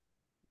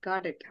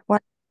 Got it.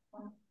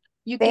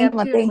 You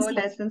captured the whole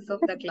essence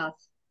of the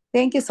class.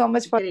 Thank you so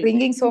much for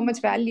bringing so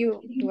much value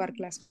to our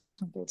class,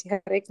 Mataji.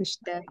 Hare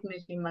Krishna.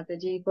 Definitely,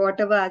 Mataji.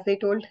 Whatever, as I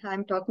told,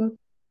 I'm talking.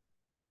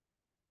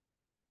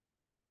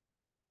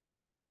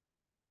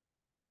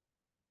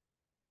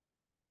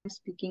 I'm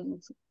speaking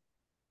also.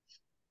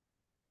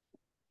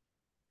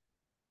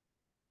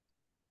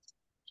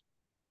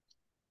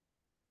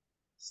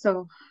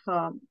 So,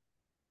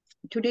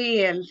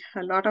 today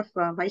a lot of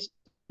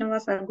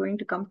Vaishnavas are going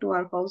to come to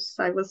our house.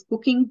 I was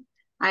cooking.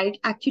 I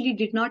actually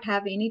did not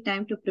have any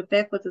time to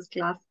prepare for this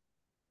class.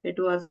 It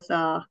was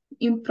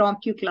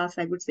impromptu class,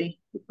 I would say.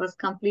 It was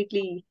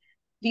completely,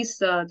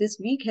 this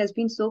week has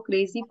been so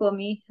crazy for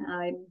me.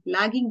 I'm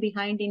lagging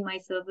behind in my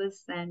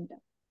service, and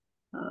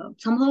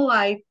somehow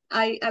I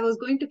was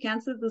going to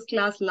cancel this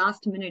class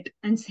last minute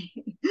and say,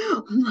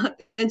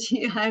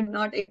 Mataji, I'm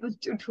not able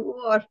to do,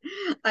 or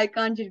I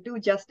can't do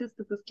justice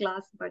to this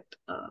class, but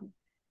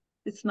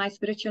it's my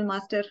spiritual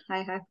master.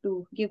 I have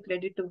to give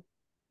credit to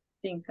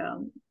think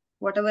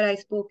whatever I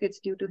spoke, it's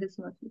due to his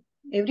mercy.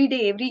 Every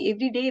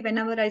day,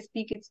 whenever I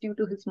speak, it's due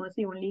to his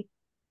mercy only.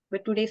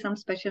 But today, some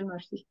special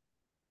mercy.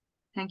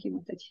 Thank you,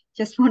 Mataji.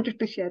 Just wanted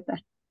to share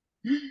that.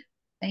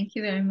 Thank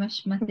you very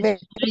much, Mataji.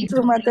 Very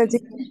true, Mataji.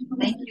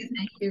 Thank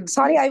you.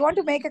 Sorry, I want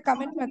to make a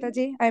comment,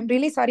 Mataji. I'm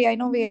really sorry. I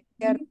know we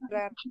are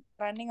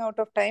running out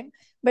of time.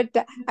 But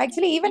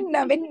actually, even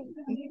when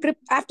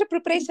after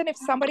preparation, if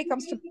somebody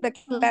comes to the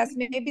class,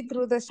 maybe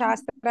through the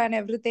Shastra and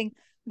everything,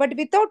 but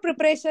without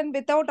preparation,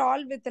 with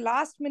the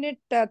last minute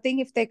thing,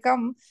 if they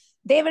come,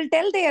 they will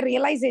tell their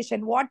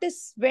realization. What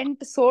is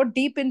went so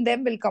deep in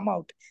them will come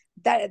out.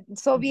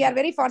 So we are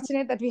very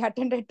fortunate that we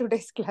attended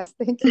today's class.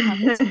 Thank you,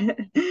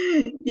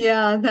 Mataji.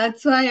 Yeah,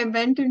 that's why I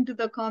went into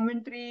the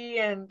commentary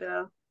and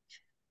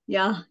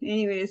yeah,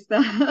 anyways,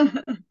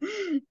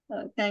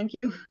 thank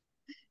you.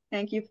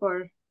 Thank you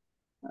for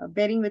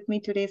bearing with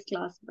me today's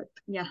class. But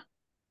yeah,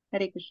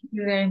 Hare Krishna. Thank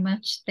you very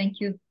much. Thank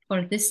you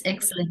for this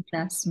excellent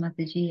class,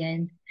 Mataji,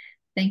 and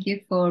thank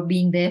you for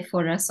being there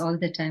for us all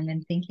the time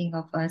and thinking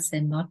of us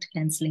and not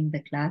canceling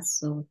the class.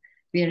 So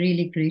we are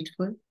really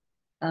grateful.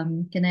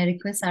 Can I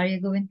request Arya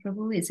Govind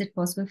Prabhu? Is it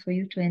possible for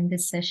you to end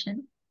this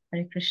session?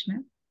 Hare Krishna.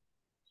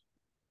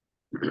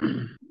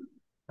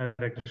 Hare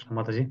Krishna,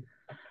 Mataji.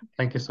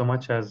 Thank you so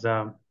much. As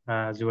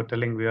you were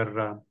telling, we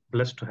are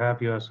blessed to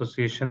have your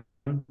association,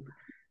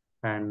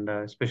 and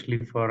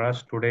especially for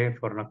us today,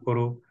 for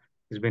Nakuru,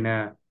 it's been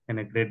a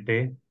great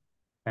day,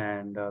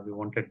 and we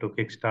wanted to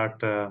kickstart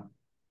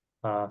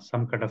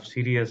some kind of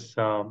serious,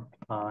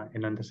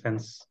 in the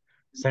sense,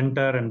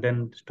 center, and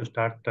then to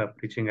start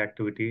preaching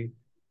activity,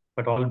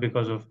 but all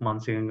because of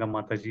Mansi Ganga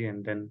Mataji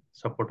and then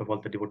support of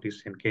all the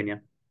devotees in Kenya.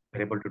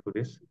 We're able to do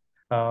this.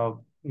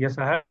 Yes,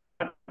 I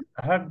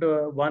had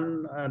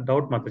one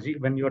doubt, Mataji,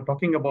 when you are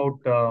talking about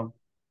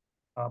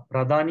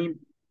Pradhani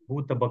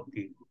Bhuta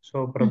Bhakti.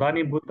 So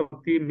Pradhani Bhuta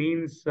Bhakti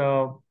means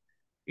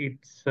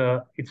it's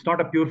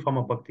not a pure form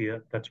of bhakti.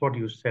 That's what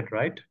you said,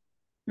 right?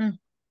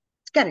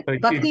 Correct. So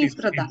Bhakti is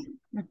pradhan.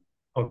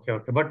 Okay.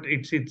 But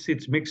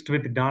it's mixed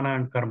with jnana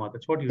and karma.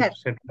 That's what you Correct.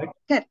 said, right?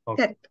 Correct.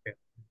 Okay. Correct.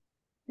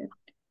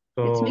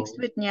 So It's mixed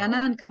with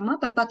jnana and karma,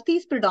 but bhakti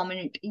is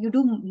predominant. You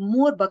do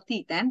more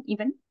bhakti than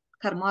even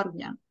karma or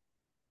jnana.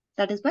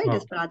 That is why it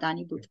is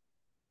pradhani bhut.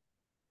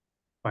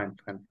 Fine.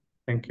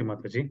 Thank you,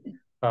 Mataji.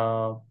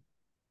 I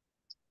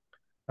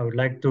would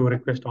like to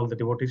request all the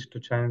devotees to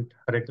chant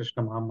Hare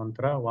Krishna Maha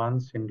Mantra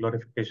once in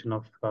glorification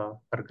of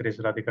Her Grace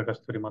Radhika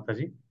Kasturi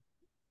Mataji.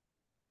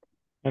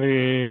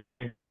 Hare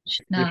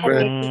Krishna,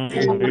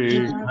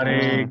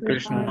 Hare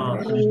Krishna,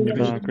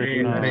 Krishna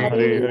Krishna,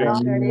 Hare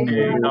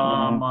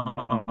Rama,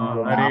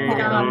 Hare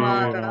Rama,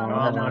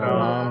 Rama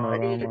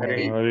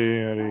Hare.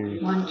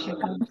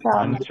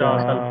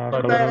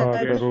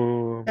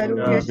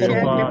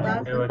 Vanchakalpatarubhyascha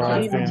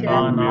Pavane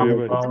namo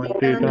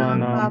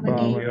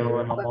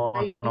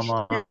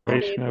namah.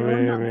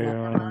 Vaishnavaya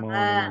namo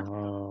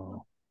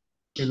namaha.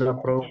 Srila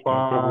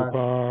Prabhupada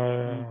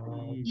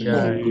Prabhupada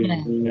Jai.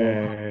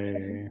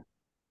 Jai.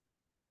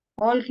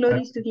 All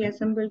glories to the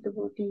assembled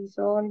devotees.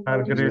 All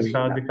Her glories Grace to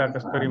Radhika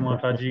Kasturi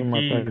Mataji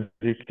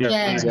ki.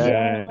 Jai.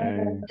 Jai.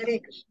 Hare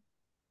Krishna.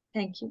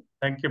 Thank you.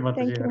 Thank you, Mataji.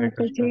 Thank you, Hare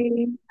Krishna.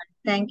 Mataji.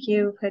 Thank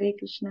you. Hare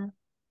Krishna.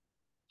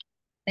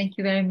 Thank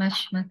you very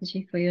much,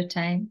 Mataji, for your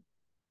time.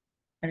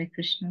 Hare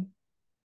Krishna.